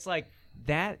 It's like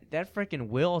that freaking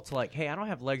will to like, hey, I don't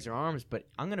have legs or arms, but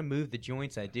I'm gonna move the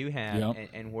joints I do have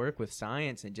and work with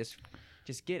science and just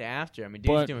get after. I mean,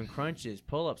 dude's doing crunches,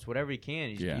 pull-ups, whatever he can.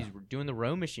 He's doing the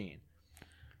row machine.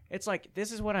 It's like,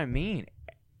 this is what I mean.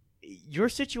 Your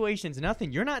situation's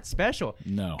nothing. You're not special.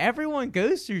 No. Everyone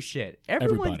goes through shit.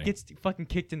 Everyone Everybody gets fucking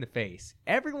kicked in the face.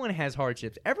 Everyone has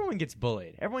hardships. Everyone gets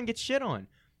bullied. Everyone gets shit on.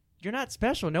 You're not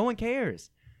special. No one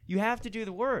cares. You have to do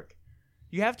the work.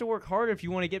 You have to work harder if you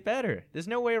want to get better. There's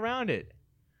no way around it.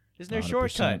 There's no 100%.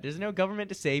 shortcut. There's no government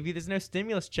to save you. There's no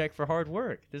stimulus check for hard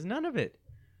work. There's none of it.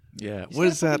 Yeah. What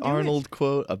is that Arnold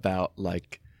quote about,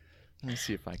 like, let me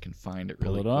see if I can find it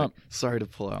really Pull it up. quick. Sorry to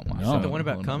pull out my No. phone. The one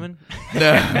about coming?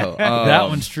 No. that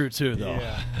one's true too, though.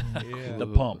 Yeah. The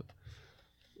pump.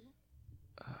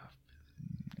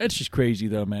 It's just crazy,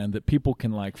 though, man, that people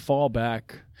can like fall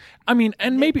back. I mean,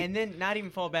 and maybe and then not even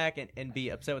fall back and be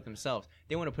upset with themselves.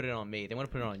 They want to put it on me. They want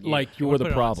to put it on you. like They you're wanna the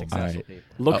put it on problem. successful people.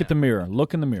 Look at the mirror.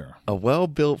 Look in the mirror. A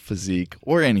well-built physique,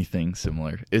 or anything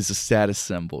similar, is a status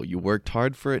symbol. You worked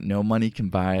hard for it. No money can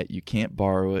buy it. You can't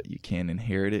borrow it. You can't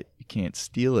inherit it. You can't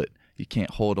steal it. You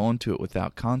can't hold on to it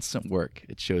without constant work.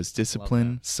 It shows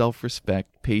discipline,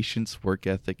 self-respect, patience, work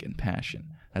ethic, and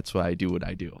passion. That's why I do what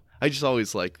I do. I just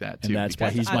always like that, too. And that's why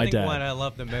because- he's I my think dad. what I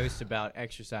love the most about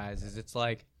exercise is it's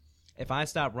like, if I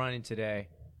stop running today,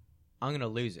 I'm going to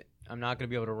lose it. I'm not going to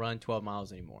be able to run 12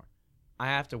 miles anymore. I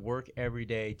have to work every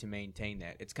day to maintain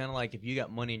that. It's kind of like if you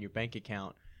got money in your bank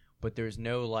account, but there's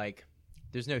no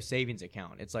savings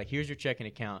account. It's like, here's your checking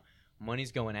account.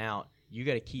 Money's going out. You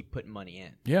got to keep putting money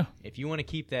in. Yeah. If you want to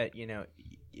keep that,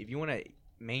 if you want to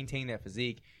maintain that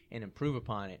physique and improve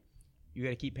upon it, you got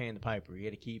to keep paying the piper. You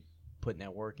got to keep putting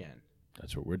that work in.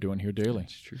 That's what we're doing here daily.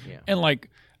 It's true. Yeah. And like,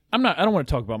 I don't want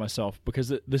to talk about myself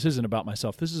because this isn't about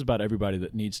myself. This is about everybody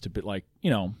that needs to be like,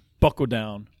 buckle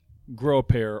down, grow a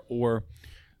pair, or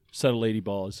set a lady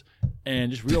balls,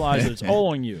 and just realize that it's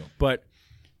all on you. But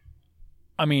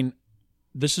I mean,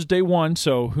 this is day 1,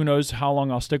 so who knows how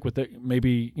long I'll stick with it.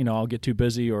 Maybe, I'll get too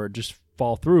busy or just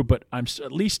fall through, but I'm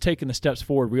at least taking the steps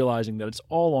forward, realizing that it's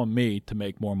all on me to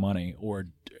make more money, or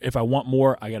if I want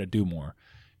more, I got to do more.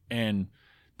 And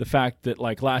the fact that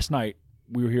like last night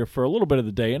we were here for a little bit of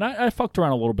the day, and I fucked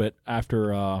around a little bit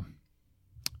after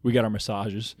we got our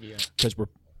massages because we're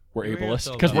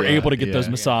ableist, because we're able to get those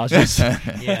massages.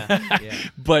 Yeah.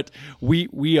 But we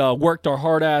worked our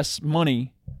hard ass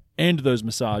money into those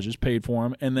massages, paid for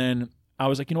them, and then I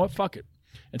was like, you know what, fuck it.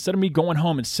 Instead of me going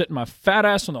home and sitting my fat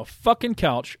ass on the fucking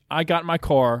couch, I got in my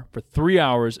car for 3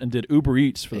 hours and did Uber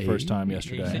Eats for the first time You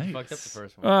yesterday. said you fucked up the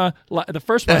first one. The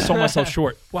first one I sold myself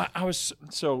short. Well, I was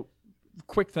so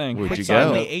quick thing. Where'd quick you side go? note.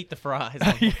 Finally ate the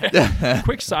fries.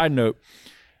 Quick side note.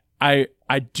 I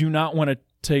do not want to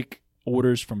take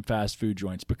orders from fast food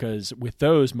joints because with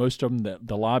those, most of them,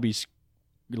 the lobby's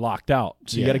locked out.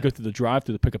 So you got to go through the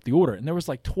drive-thru to pick up the order. And there was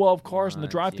like 12 cars in the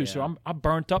drive-thru. Yeah. So I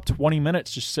burnt up 20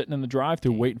 minutes just sitting in the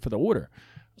drive-thru waiting for the order.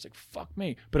 I was like, fuck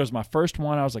me. But it was my first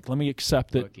one. I was like, let me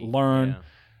accept it, Rookie. learn. Yeah.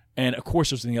 And of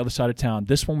course, it was on the other side of town.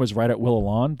 This one was right at Willow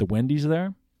Lawn, the Wendy's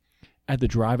there. I had to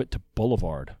drive it to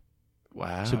Boulevard.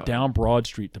 Wow. So down Broad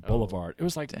Street to Boulevard. It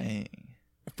was like Dang.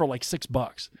 for like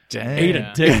 $6. Dang. Ate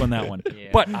a dick on that one. Yeah.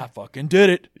 But I fucking did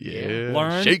it. Yeah.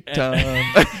 Learned Shake and-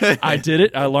 time. I did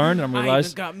it. I learned and I I even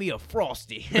realized got me a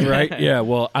Frosty. right? Yeah.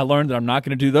 Well, I learned that I'm not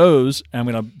going to do those. And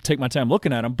I'm going to take my time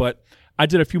looking at them. But I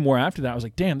did a few more after that. I was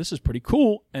like, damn, this is pretty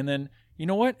cool. And then, you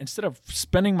know what? Instead of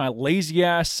spending my lazy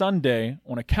ass Sunday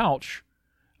on a couch,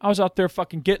 I was out there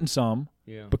fucking getting some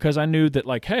Yeah. because I knew that,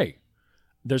 like, hey,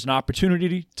 there's an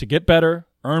opportunity to get better,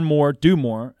 earn more, do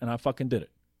more. And I fucking did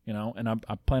it, you know, and I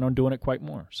plan on doing it quite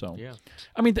more. So, Yeah.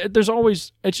 I mean, there's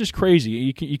always, it's just crazy.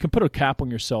 You can put a cap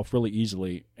on yourself really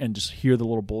easily and just hear the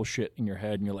little bullshit in your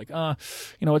head. And you're like,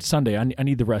 you know, it's Sunday. I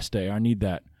need the rest day. I need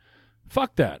that.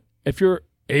 Fuck that. If you're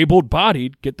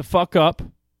able-bodied, get the fuck up.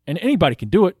 And anybody can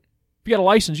do it. If you got a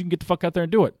license, you can get the fuck out there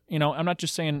and do it. You know, I'm not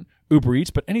just saying Uber Eats,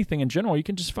 but anything in general, you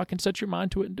can just fucking set your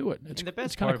mind to it and do it. It's, And the best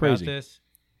it's kind part of crazy. about this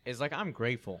is, like, I'm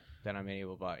grateful that I'm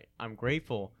able-bodied. I'm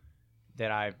grateful that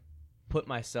I've put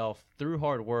myself through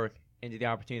hard work into the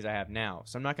opportunities I have now.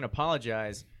 So I'm not going to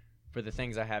apologize for the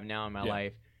things I have now in my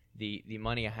life, the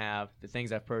money I have, the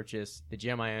things I've purchased, the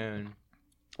gym I own.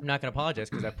 I'm not going to apologize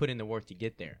because I put in the work to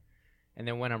get there. And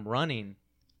then when I'm running,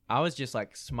 I was just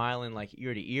like smiling like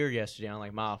ear to ear yesterday on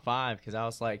like mile 5 because I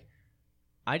was like,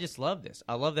 I just love this.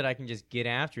 I love that I can just get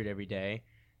after it every day.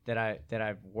 That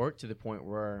I've worked to the point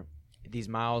where these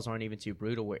miles aren't even too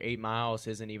brutal. Where 8 miles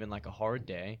isn't even like a hard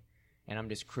day, and I'm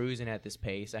just cruising at this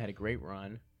pace. I had a great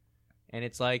run, and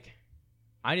it's like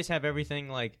I just have everything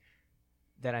like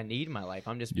that I need in my life.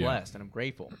 I'm just blessed and I'm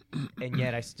grateful, and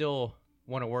yet I still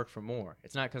want to work for more.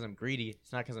 It's not because I'm greedy.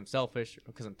 It's not because I'm selfish or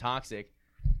because I'm toxic.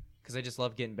 Because I just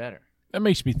love getting better. That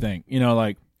makes me think, you know,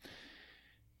 like,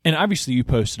 and obviously you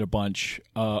posted a bunch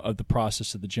of the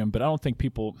process of the gym, but I don't think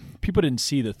people didn't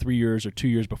see the 3 years or 2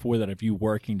 years before that of you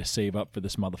working to save up for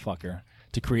this motherfucker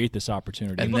to create this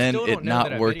opportunity. And People then still it don't know that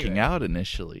not I working videoed. out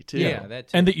initially, too. Yeah, that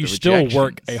too. and that you The still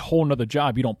work rejections. a whole nother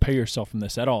job. You don't pay yourself from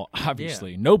this at all.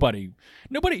 Obviously, nobody.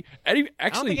 Actually,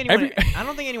 I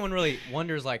don't think anyone really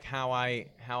wonders like how I.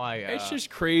 it's just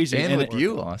crazy. And And with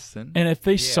you, Austin. And if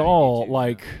they saw you too,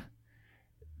 like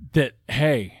that,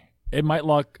 hey, it might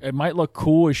look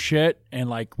cool as shit, and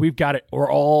like we've got it, we're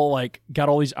all like got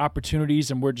all these opportunities,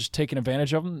 and we're just taking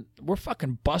advantage of them. We're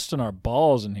fucking busting our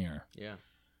balls in here. Yeah.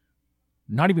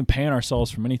 Not even paying ourselves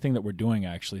from anything that we're doing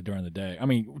actually during the day. I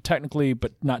mean, technically,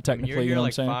 but not technically. You're You know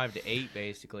like what I'm saying? 5 to 8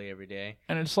 basically every day.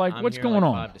 And it's like, I'm what's here going like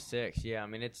on? 5 to 6. Yeah, I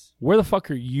mean it's Where the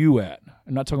fuck are you at?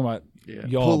 I'm not talking about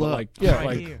y'all, Pull but up. like, yeah, Right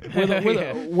like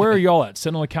here. where are y'all at?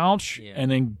 Sitting on the couch Yeah.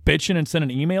 and then bitching and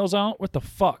sending emails out? What the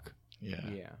fuck? Yeah.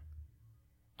 yeah.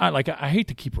 I hate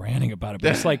to keep ranting about it,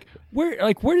 but it's like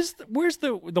where's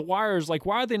the wires? Like,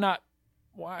 why are they not?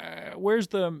 Where's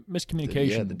the miscommunication?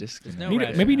 Yeah, the disconnect. no Maybe you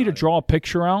need to rationality. draw a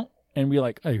picture out and be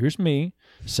like, hey, here's me,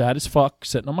 sad as fuck,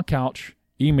 sitting on my couch,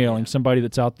 emailing somebody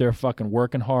that's out there fucking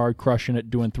working hard, crushing it,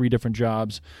 doing 3 different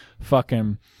jobs,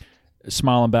 fucking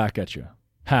smiling back at you,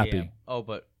 happy. Yeah. Oh,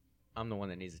 but I'm the one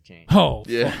that needs to change. Oh,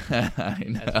 Yeah, I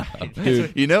know. That's right.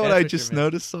 Dude, You know what That's I what just you're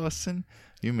noticed, Austin?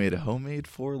 You made a homemade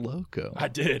Four Loco. I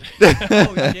did.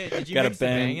 Oh shit! Did you Got a mix the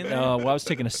bang in bang. there? Well, I was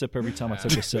taking a sip every time I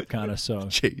took a sip, kind of. So,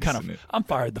 Chasing kind of. it. I'm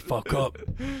fired the fuck up.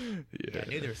 Yeah, I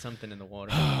knew there was something in the water.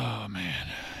 Oh man.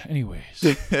 Anyways,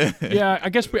 yeah. I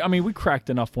guess we cracked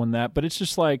enough on that, but it's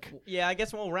just like, Yeah, I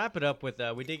guess we'll wrap it up with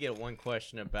we did get one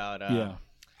question about yeah,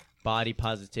 body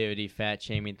positivity, fat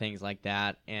shaming, things like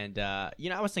that. And I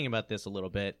was thinking about this a little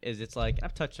bit. It's like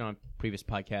I've touched on previous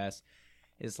podcasts.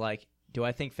 Is like, do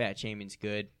I think fat shaming's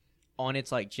good? On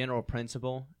its like general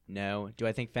principle, no. Do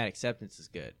I think fat acceptance is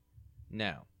good?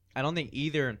 No. I don't think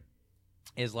either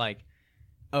is like,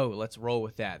 oh, let's roll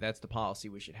with that. That's the policy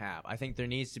we should have. I think there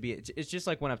needs to be. It's just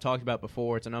like when I've talked about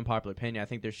before. It's an unpopular opinion. I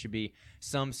think there should be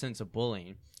some sense of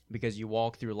bullying because you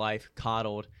walk through life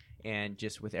coddled and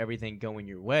just with everything going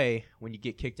your way. When you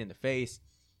get kicked in the face,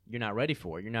 you're not ready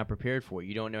for it. You're not prepared for it.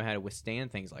 You don't know how to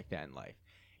withstand things like that in life,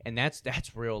 and that's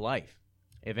real life.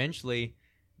 Eventually,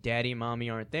 daddy and mommy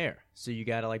aren't there. So you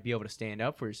got to like be able to stand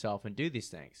up for yourself and do these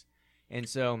things. And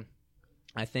so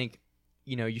I think,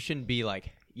 you shouldn't be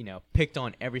like, picked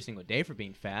on every single day for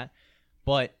being fat.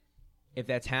 But if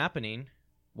that's happening,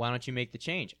 why don't you make the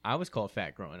change? I was called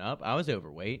fat growing up. I was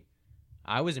overweight.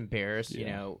 I was embarrassed,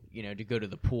 to go to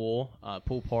the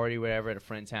pool party, whatever, at a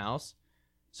friend's house.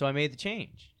 So I made the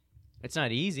change. It's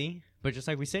not easy, but just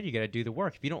like we said, you got to do the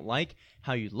work. If you don't like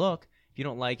how you look, if you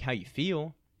don't like how you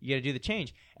feel, you got to do the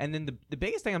change. And then the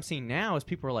biggest thing I'm seeing now is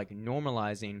people are like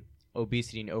normalizing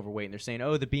obesity and overweight, and they're saying,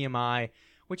 oh, the BMI,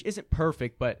 which isn't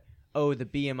perfect, but oh, the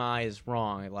BMI is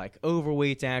wrong. Like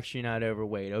overweight's actually not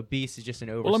overweight. Obese is just an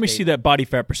overstatement. Well, let me see that body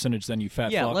fat percentage then, you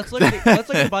fat fuck. Let's look at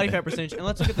the body fat percentage, and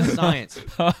let's look at the science.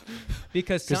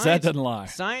 Because that doesn't lie.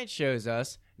 Science shows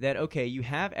us that, okay, you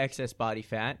have excess body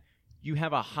fat, you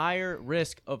have a higher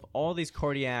risk of all these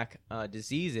cardiac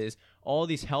diseases, all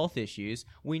these health issues.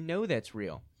 We know that's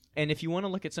real. And if you want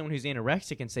to look at someone who's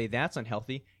anorexic and say that's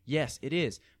unhealthy, yes, it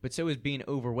is. But so is being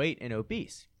overweight and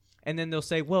obese. And then they'll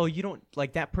say, well, you don't,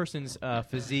 like, that person's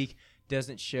physique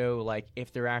doesn't show, like,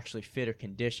 if they're actually fit or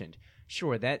conditioned.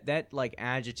 Sure, that like,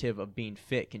 adjective of being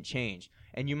fit can change.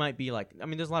 And you might be like, I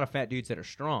mean, there's a lot of fat dudes that are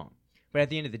strong. But at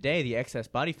the end of the day, the excess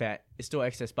body fat is still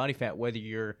excess body fat, whether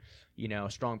you're, a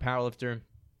strong powerlifter,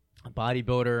 a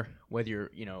bodybuilder, whether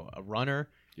you're, a runner.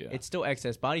 Yeah. It's still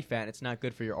excess body fat, and it's not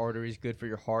good for your arteries, good for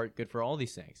your heart, good for all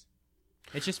these things.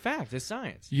 It's just fact. It's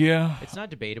science. Yeah. It's not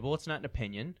debatable. It's not an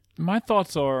opinion. My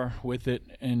thoughts are with it,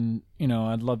 and,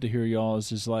 I'd love to hear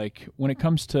y'all's, is like, when it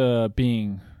comes to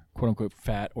being, quote-unquote,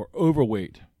 fat or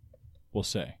overweight, we'll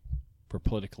say, for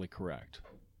politically correct.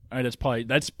 All right, that's probably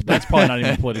not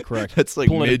even politically correct. That's like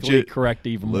politically midget, correct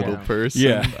even little more. person.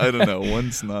 Yeah. I don't know.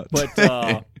 One's not.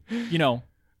 But,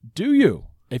 do you?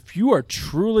 If you are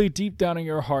truly deep down in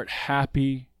your heart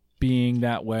happy being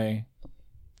that way,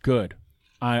 good.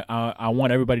 I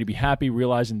want everybody to be happy,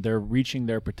 realizing they're reaching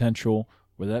their potential,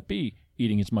 whether that be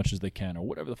eating as much as they can or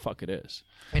whatever the fuck it is.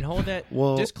 And hold that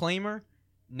disclaimer,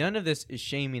 none of this is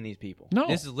shaming these people. No.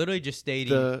 This is literally just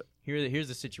stating, here's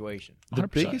the situation. The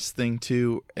 100%. biggest thing,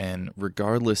 too, and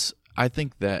regardless, I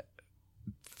think that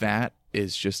fat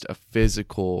is just a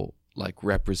physical, like,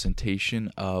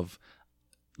 representation of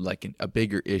like a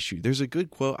bigger issue. There's a good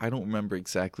quote. I don't remember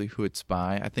exactly who it's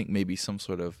by. I think maybe some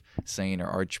sort of saint or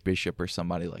archbishop or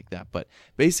somebody like that. But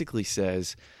basically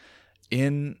says,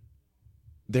 in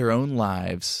their own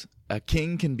lives, a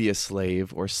king can be a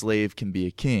slave or a slave can be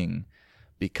a king,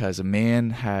 because a man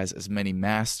has as many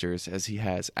masters as he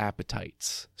has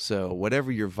appetites. So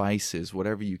whatever your vice is,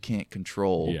 whatever you can't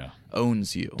control,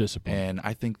 owns you. Discipline. And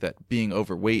I think that being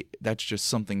overweight, that's just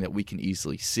something that we can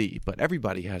easily see. But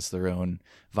everybody has their own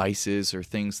vices or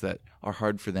things that are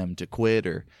hard for them to quit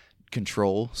or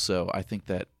control. So I think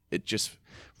that it just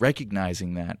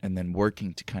recognizing that and then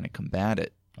working to kind of combat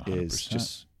it 100%. Is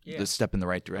just the step in the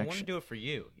right direction. I want to do it for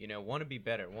you. Want to be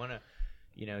better. Want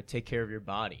to, take care of your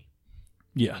body.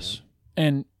 Yes.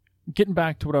 And getting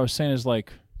back to what I was saying is,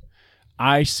 like,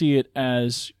 I see it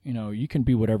as, you can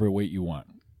be whatever weight you want.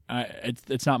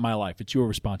 It's not my life. It's your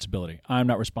responsibility. I'm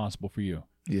not responsible for you.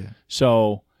 Yeah.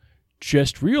 So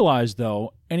just realize,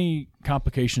 though, any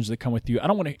complications that come with you, I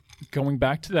don't want to, going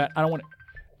back to that, I don't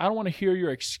want to hear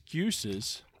your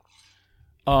excuses.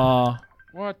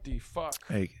 What the fuck?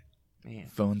 Hey, man.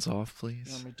 Phones off, please.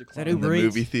 Is that in the Uber Eats?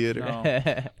 movie theater.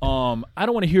 No. I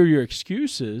don't want to hear your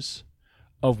excuses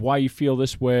of why you feel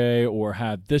this way or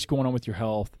have this going on with your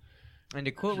health. And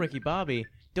to quote Ricky Bobby,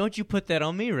 don't you put that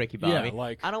on me, Ricky Bobby. Yeah,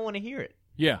 like, I don't want to hear it.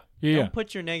 Yeah. Don't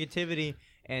put your negativity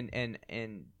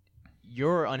and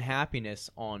your unhappiness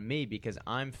on me because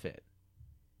I'm fit.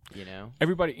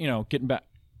 Everybody, getting back.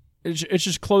 It's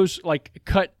just closed, like,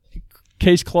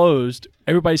 case closed.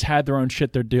 Everybody's had their own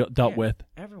shit they're dealt with.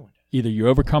 Everyone does. Either you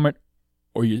overcome it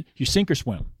or you sink or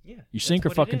swim. Yeah. You sink or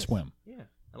fucking swim. Yeah.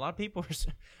 A lot of people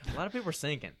are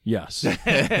sinking. Yes.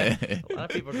 A lot of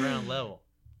people are ground level.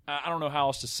 I don't know how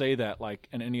else to say that, like,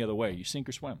 in any other way. You sink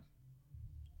or swim.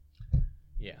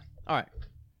 Yeah. All right.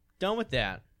 Done with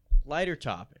that. Lighter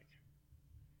topic.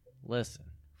 Listen,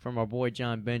 from our boy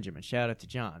John Benjamin. Shout out to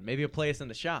John. Maybe he'll play us in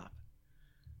the shop.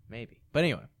 Maybe. But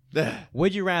anyway,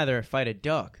 would you rather fight a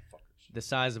duck the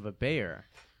size of a bear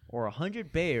or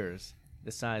 100 bears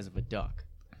the size of a duck?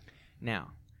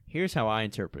 Now, here's how I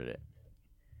interpret it.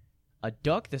 A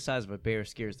duck the size of a bear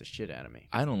scares the shit out of me.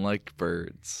 I don't like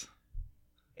birds.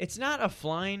 It's not a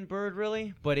flying bird,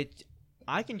 really, but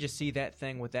I can just see that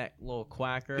thing with that little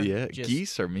quacker. Yeah, just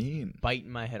geese are mean.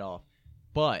 biting my head off.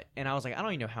 And I was like, I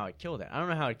don't even know how I'd kill that. I don't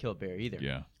know how I'd kill a bear either.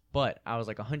 Yeah. But I was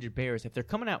like, 100 bears, if they're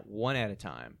coming out one at a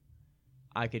time,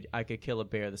 I could kill a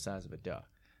bear the size of a duck.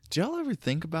 Do y'all ever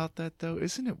think about that, though?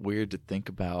 Isn't it weird to think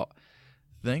about?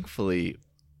 Thankfully,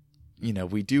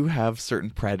 we do have certain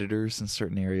predators in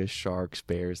certain areas, sharks,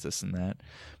 bears, this and that.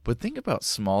 But think about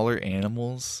smaller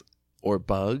animals or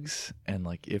bugs, and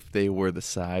like if they were the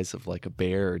size of like a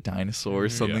bear or dinosaur or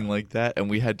something like that, and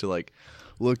we had to like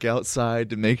look outside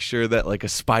to make sure that like a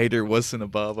spider wasn't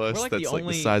above us. We're, like, that's the like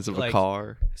only, the size of a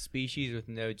car. Species with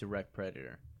no direct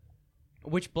predator,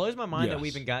 which blows my mind that we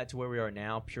Yes. even got to where we are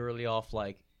now purely off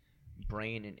like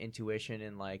brain and intuition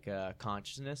and like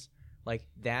consciousness. Like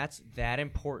that's that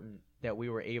important that we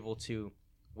were able to,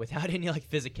 without any like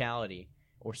physicality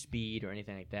or speed or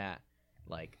anything like that,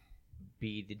 like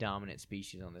be the dominant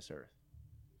species on this earth.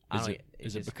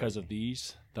 Is it because of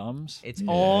these thumbs? It's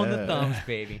all in the Yeah. thumbs,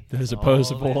 baby. Those All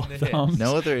opposable in the hips. thumbs.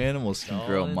 No other animals can All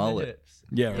grow in the mullet. hips.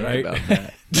 Yeah, Think right. about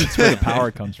that. That's where the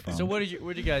power comes from. So what'd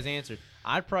you guys answer?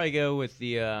 I'd probably go with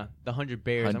the 100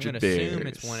 bears. 100 I'm going to assume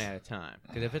bears. it's one at a time.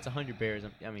 Because if it's 100 bears,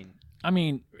 I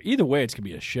mean, either way, it's gonna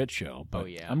be a shit show. But Oh,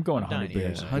 yeah. I'm going I'm 100 dying to hear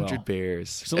bears. that. as 100 well. bears.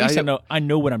 So at least I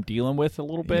know what I'm dealing with a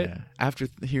little bit. Yeah. After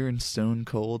hearing Stone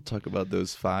Cold talk about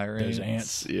those fire Those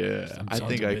ants, ants. yeah, Some I sons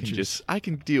think of I can bitches. I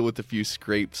can deal with a few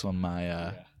scrapes on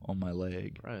my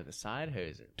leg. bro, the side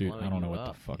hose are Dude, blowing I don't know you what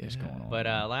up. the fuck is Yeah. going on. But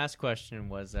last question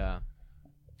was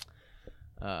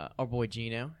our boy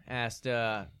Gino asked,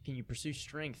 can you pursue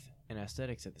strength and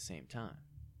aesthetics at the same time?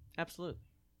 Absolutely.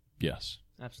 yes,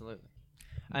 Absolutely.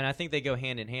 And I think they go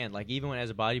hand in hand. Like even when as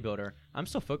a bodybuilder, I'm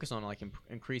still focused on like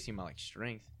increasing my like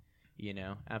strength,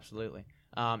 absolutely.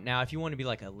 Now if you want to be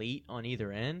like elite on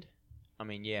either end,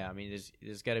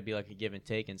 there's got to be like a give and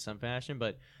take in some fashion,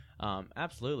 but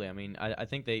absolutely. I mean, I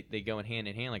think they go in hand.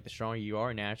 Like the stronger you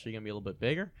are, naturally you're going to be a little bit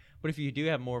bigger. But if you do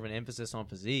have more of an emphasis on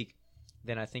physique,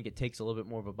 then I think it takes a little bit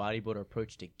more of a bodybuilder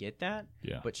approach to get that.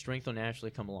 yeah. But strength will naturally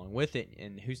come along with it.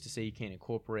 And who's to say you can't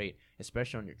incorporate,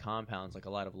 especially on your compounds, like a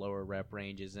lot of lower rep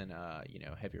ranges and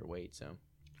heavier weight. So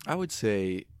I would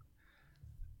say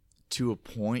to a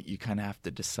point you kind of have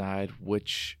to decide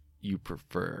which you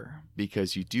prefer,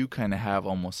 because you do kind of have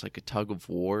almost like a tug of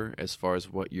war as far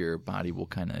as what your body will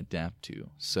kind of adapt to.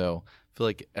 So I feel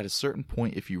like at a certain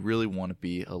point, if you really want to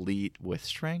be elite with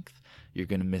strength, you're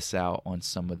going to miss out on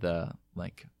some of the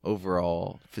like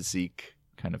overall physique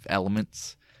kind of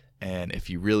elements. And if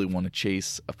you really want to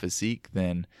chase a physique,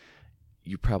 then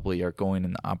you probably are going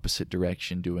in the opposite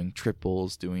direction, doing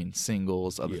triples, doing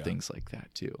singles, other Yeah. things like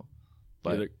that too.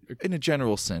 But Yeah, in a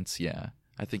general sense, yeah.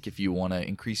 I think if you want to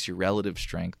increase your relative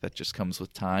strength, that just comes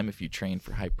with time if you train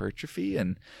for hypertrophy.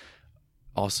 And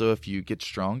also if you get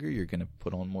stronger, you're going to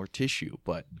put on more tissue,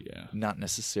 but Yeah. not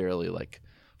necessarily like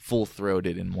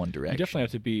full-throated in one direction. You definitely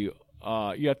have to be.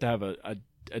 You have to have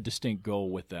a distinct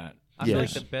goal with that. I feel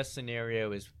like Yes. the best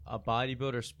scenario is a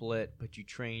bodybuilder split, but you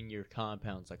train your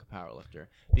compounds like a powerlifter.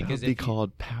 That Because would be if you-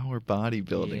 called Power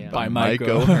Bodybuilding Yeah. by By Mike Mike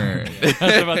O'Hearn. I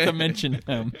was about to mention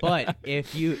him. But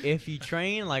if you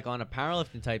train like on a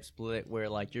powerlifting type split where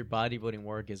like your bodybuilding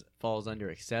work falls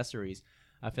under accessories,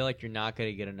 I feel like you're not going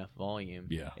to get enough volume.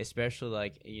 Yeah. Especially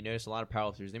like you notice a lot of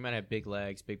powerlifters, they might have big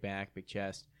legs, big back, big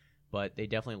chest, but they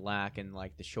definitely lack in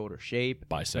like the shoulder shape,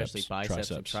 Biceps, especially biceps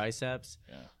and triceps.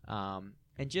 Yeah.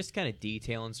 And just kind of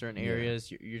detail in certain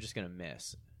areas, you're just going to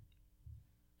miss.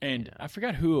 And I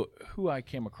forgot who I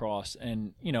came across,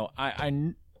 and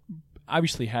I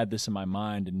obviously had this in my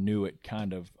mind and knew it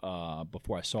kind of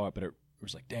before I saw it, but it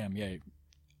was like, damn, yeah,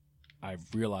 I've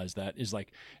realized that is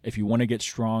like if you want to get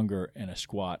stronger in a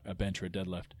squat, a bench, or a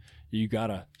deadlift, you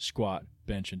gotta squat,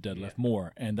 bench, and deadlift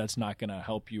more, and that's not gonna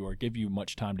help you or give you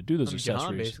much time to do those Jahan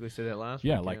accessories. basically said that last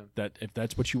Yeah, week. like that. If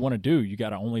that's what you want to do, you got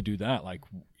to only do that. Like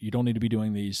you don't need to be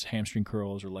doing these hamstring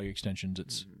curls or leg extensions.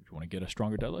 It's if you want to get a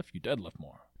stronger deadlift, you deadlift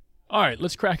more. All right,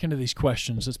 let's crack into these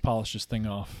questions. Let's polish this thing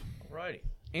off. Alrighty.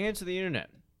 Answer the internet.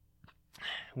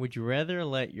 Would you rather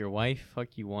let your wife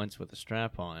fuck you once with a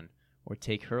strap on or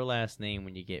take her last name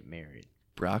when you get married?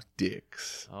 Brock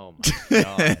Dix. Oh my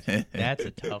god. That's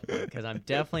a tough one because I'm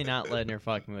definitely not letting her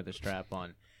fuck me with a strap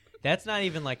on. That's not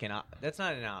even like that's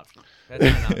not an option. That's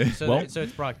not an option. So, Well- so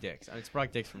it's Brock Dix. It's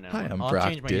Brock Dix from now Hi, on. I'm I'll Brock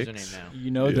change my Dix. username now. You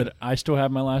know Yeah. that I still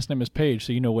have my last name as Page,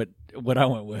 so you know what I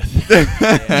went with.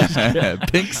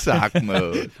 Pink sock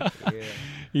mode. Yeah.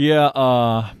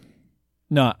 Yeah.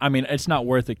 No, I mean it's not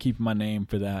worth it keeping my name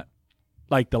for that,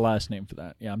 like the last name for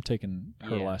that. Yeah, I'm taking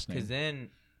her last Because name. then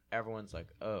everyone's like,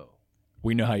 oh.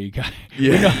 We know how you got.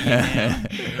 Yeah.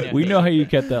 We know how you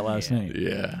kept that last name.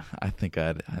 Yeah, I think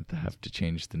I'd have to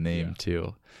change the name Yeah.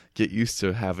 too. Get used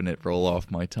to having it roll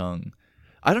off my tongue.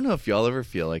 I don't know if y'all ever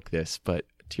feel like this, but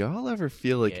do y'all ever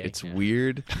feel like Yeah, it's yeah.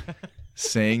 weird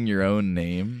saying your own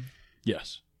name?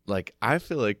 Yes. Like I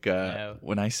feel like No.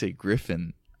 when I say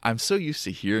Griffin, I'm so used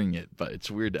to hearing it, but it's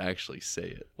weird to actually say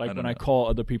it. Like don't when I know. call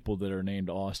other people that are named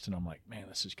Austin, I'm like, man,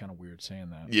 this is kind of weird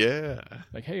saying that. Yeah.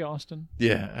 Like, hey, Austin.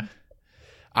 Yeah.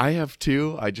 I have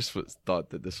two. I just thought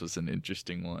that this was an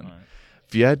interesting one. All right.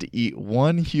 If you had to eat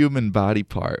one human body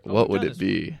part, Oh, what we've would done it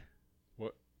be?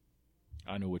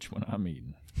 I know which one I'm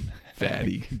eating.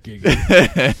 Fatty.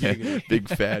 Giggity. Big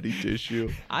fatty tissue.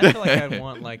 I feel like I'd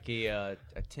want like a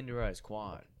tenderized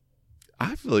quad.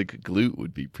 I feel like a glute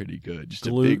would be pretty good. Just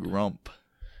Glute. a big rump.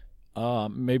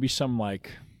 Maybe some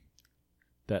like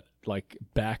that, like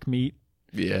back meat.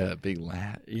 Yeah, big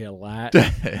lat. Yeah, lat,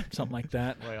 something like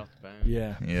that. Right off the bone.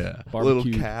 Yeah. Yeah. Barbecue.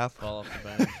 Little calf. Fall off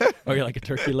the bone. Oh, yeah, like a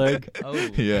turkey leg. Oh.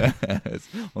 Yeah,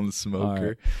 on the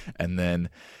smoker. And then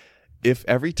if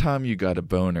every time you got a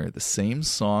boner, the same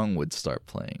song would start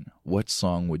playing, what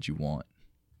song would you want?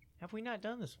 Have we not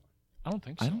done this one? I don't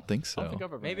think so. I don't think so. I don't think I've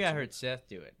ever Maybe I answered. heard Seth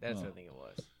do it. That's what I think it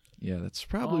was. Yeah, that's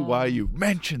probably why you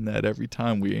mention that every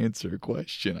time we answer a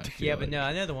question. I feel Yeah, but like. no,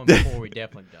 I know the one before we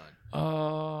definitely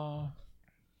done.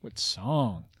 What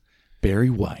song? Barry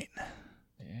White.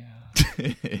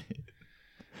 Yeah.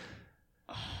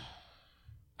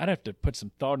 I'd have to put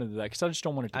some thought into that because I just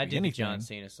don't want it to I be did the anything. John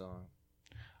Cena song.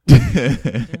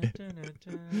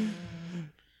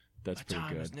 That's pretty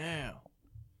Time is good. now.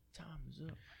 Time is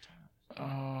up.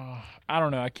 I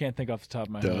don't know. I can't think off the top of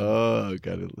my head. Duh,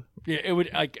 gotta Yeah, it would.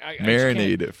 I just marinate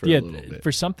can't- it for yeah, a little bit.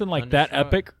 for something like that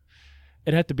Thunderstruck. epic,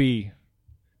 it had to be.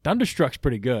 Thunderstruck's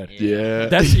pretty good. Yeah.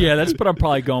 That's what I'm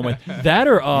probably going with. That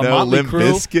or no, Motley Limp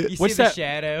Crue. Bizkit. You What's see the that?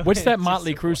 shadow? What's that It's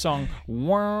Motley just Crue so song?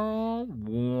 Wah,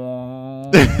 wah,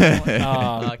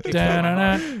 Kickstart da-na-na.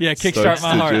 My Heart. Yeah, kickstart Starts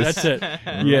my to heart. just- That's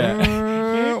it.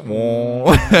 Yeah.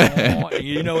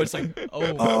 You know, it's like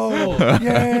Oh,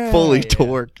 yeah. Fully Yeah.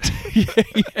 torqued.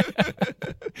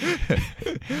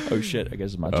 Oh shit! I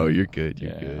guess it's my turn. Oh, you're good.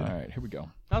 You're Yeah. good. All right, here we go.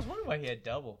 I was wondering why he had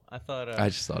double. I thought. I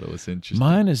just thought it was interesting.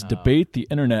 Mine is debate the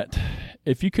internet.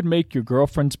 If you could make your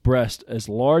girlfriend's breast as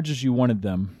large as you wanted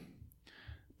them,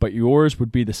 but yours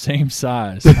would be the same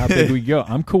size, how big we go?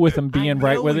 I'm cool with them being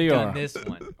right where they we've are. Done this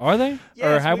one. Are they? Yes,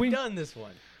 or have we've we? done this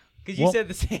one. Because you Well- said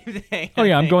the same thing. Oh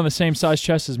yeah, I I'm think. going the same size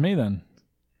chest as me then.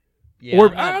 Yeah, or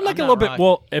I'm not- I'd like I'm a little not bit. rocking.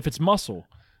 Well, if it's muscle,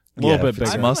 a little yeah, bit if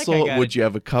it's bigger. I feel like muscle, I got would it. you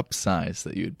have a cup size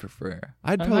that you'd prefer?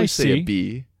 I'd I probably say C. a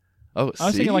B. Oh, I was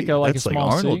C? thinking like a That's small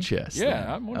like Arnold C. chest. Yeah, then.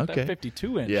 I'm more okay. that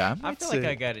 52 inch. Yeah, I might feel like say-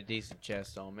 I got a decent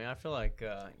chest on me. I feel like,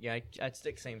 I'd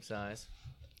stick same size.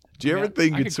 Do you Yeah, ever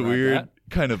think I could it's grab weird? that.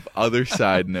 Kind of other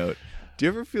side note. Do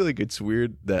you ever feel like it's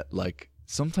weird that like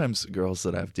sometimes girls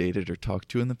that I've dated or talked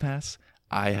to in the past,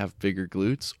 I have bigger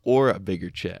glutes or a bigger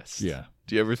chest? Yeah.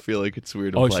 Do you ever feel like it's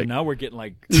weird? Oh, of so like, now we're getting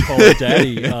like Call of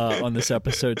Daddy on this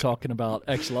episode talking about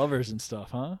ex-lovers and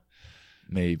stuff, huh?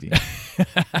 maybe.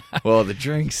 Well, the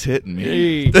drink's hitting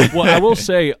me. Hey. Well, I will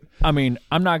say, I mean,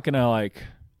 I'm not gonna like.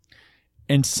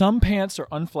 And some pants are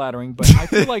unflattering, but I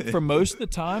feel like for most of the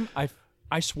time,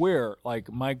 I swear, like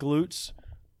my glutes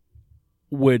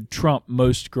would trump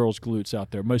most girls' glutes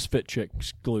out there, most fit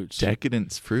chicks' glutes.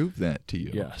 Decadence proved that to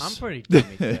you. Yes. I'm pretty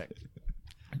dummy thick.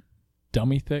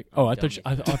 Dummy thick. Oh, I thought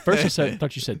Dummy. at first I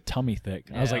thought you said tummy thick.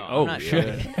 I was No, like, I'm oh not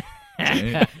shit.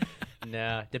 Right?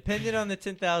 No, depending on the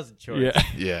 10,000 shorts. Yeah,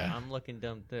 Yeah. I'm looking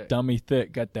dumb thick. dummy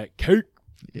thick. Got that cake.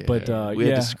 Yeah. But, we had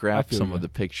yeah, to I scrap feel some you. of the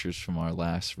pictures from our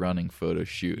last running photo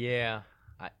shoot. Yeah.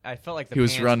 I felt like the He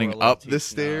was pants were running a little up too the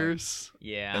snug. stairs.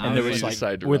 Yeah. And I then there we was, like,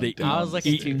 decided to were run they down. I was like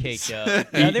Eating- too caked up. Yeah,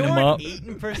 they Eating 'em weren't up.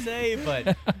 eating per se,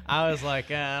 but I was like,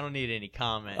 I don't need any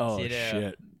comments. Oh you know?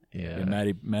 shit. Yeah.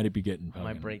 Yeah, Maddie be getting. I might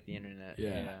fucking- break the internet. Yeah.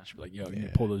 Yeah. She'd be like, yo, you need Yeah.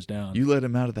 to pull those down. You let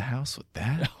him out of the house with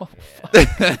that?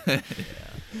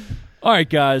 All right,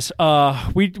 guys.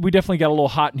 We definitely got a little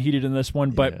hot and heated in this one,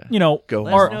 but Yeah. you know, Go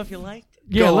Let Or- us know if you liked it.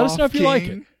 yeah, Go let us know off, if you like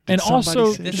King. it. Did And somebody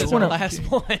also, say This just is want our to last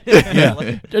one. Yeah.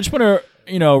 I just want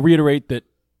to reiterate that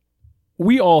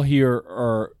we all here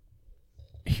are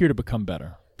here to become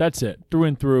better. That's it, through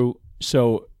and through.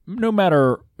 So no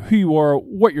matter who you are,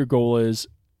 what your goal is,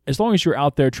 as long as you're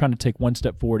out there trying to take one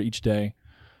step forward each day,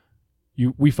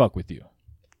 we fuck with you.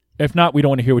 If not, we don't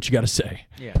want to hear what you got to say.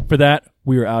 Yeah. For that,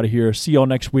 we are out of here. See y'all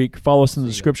next week. Follow us in the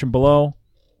description below.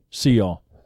 See y'all.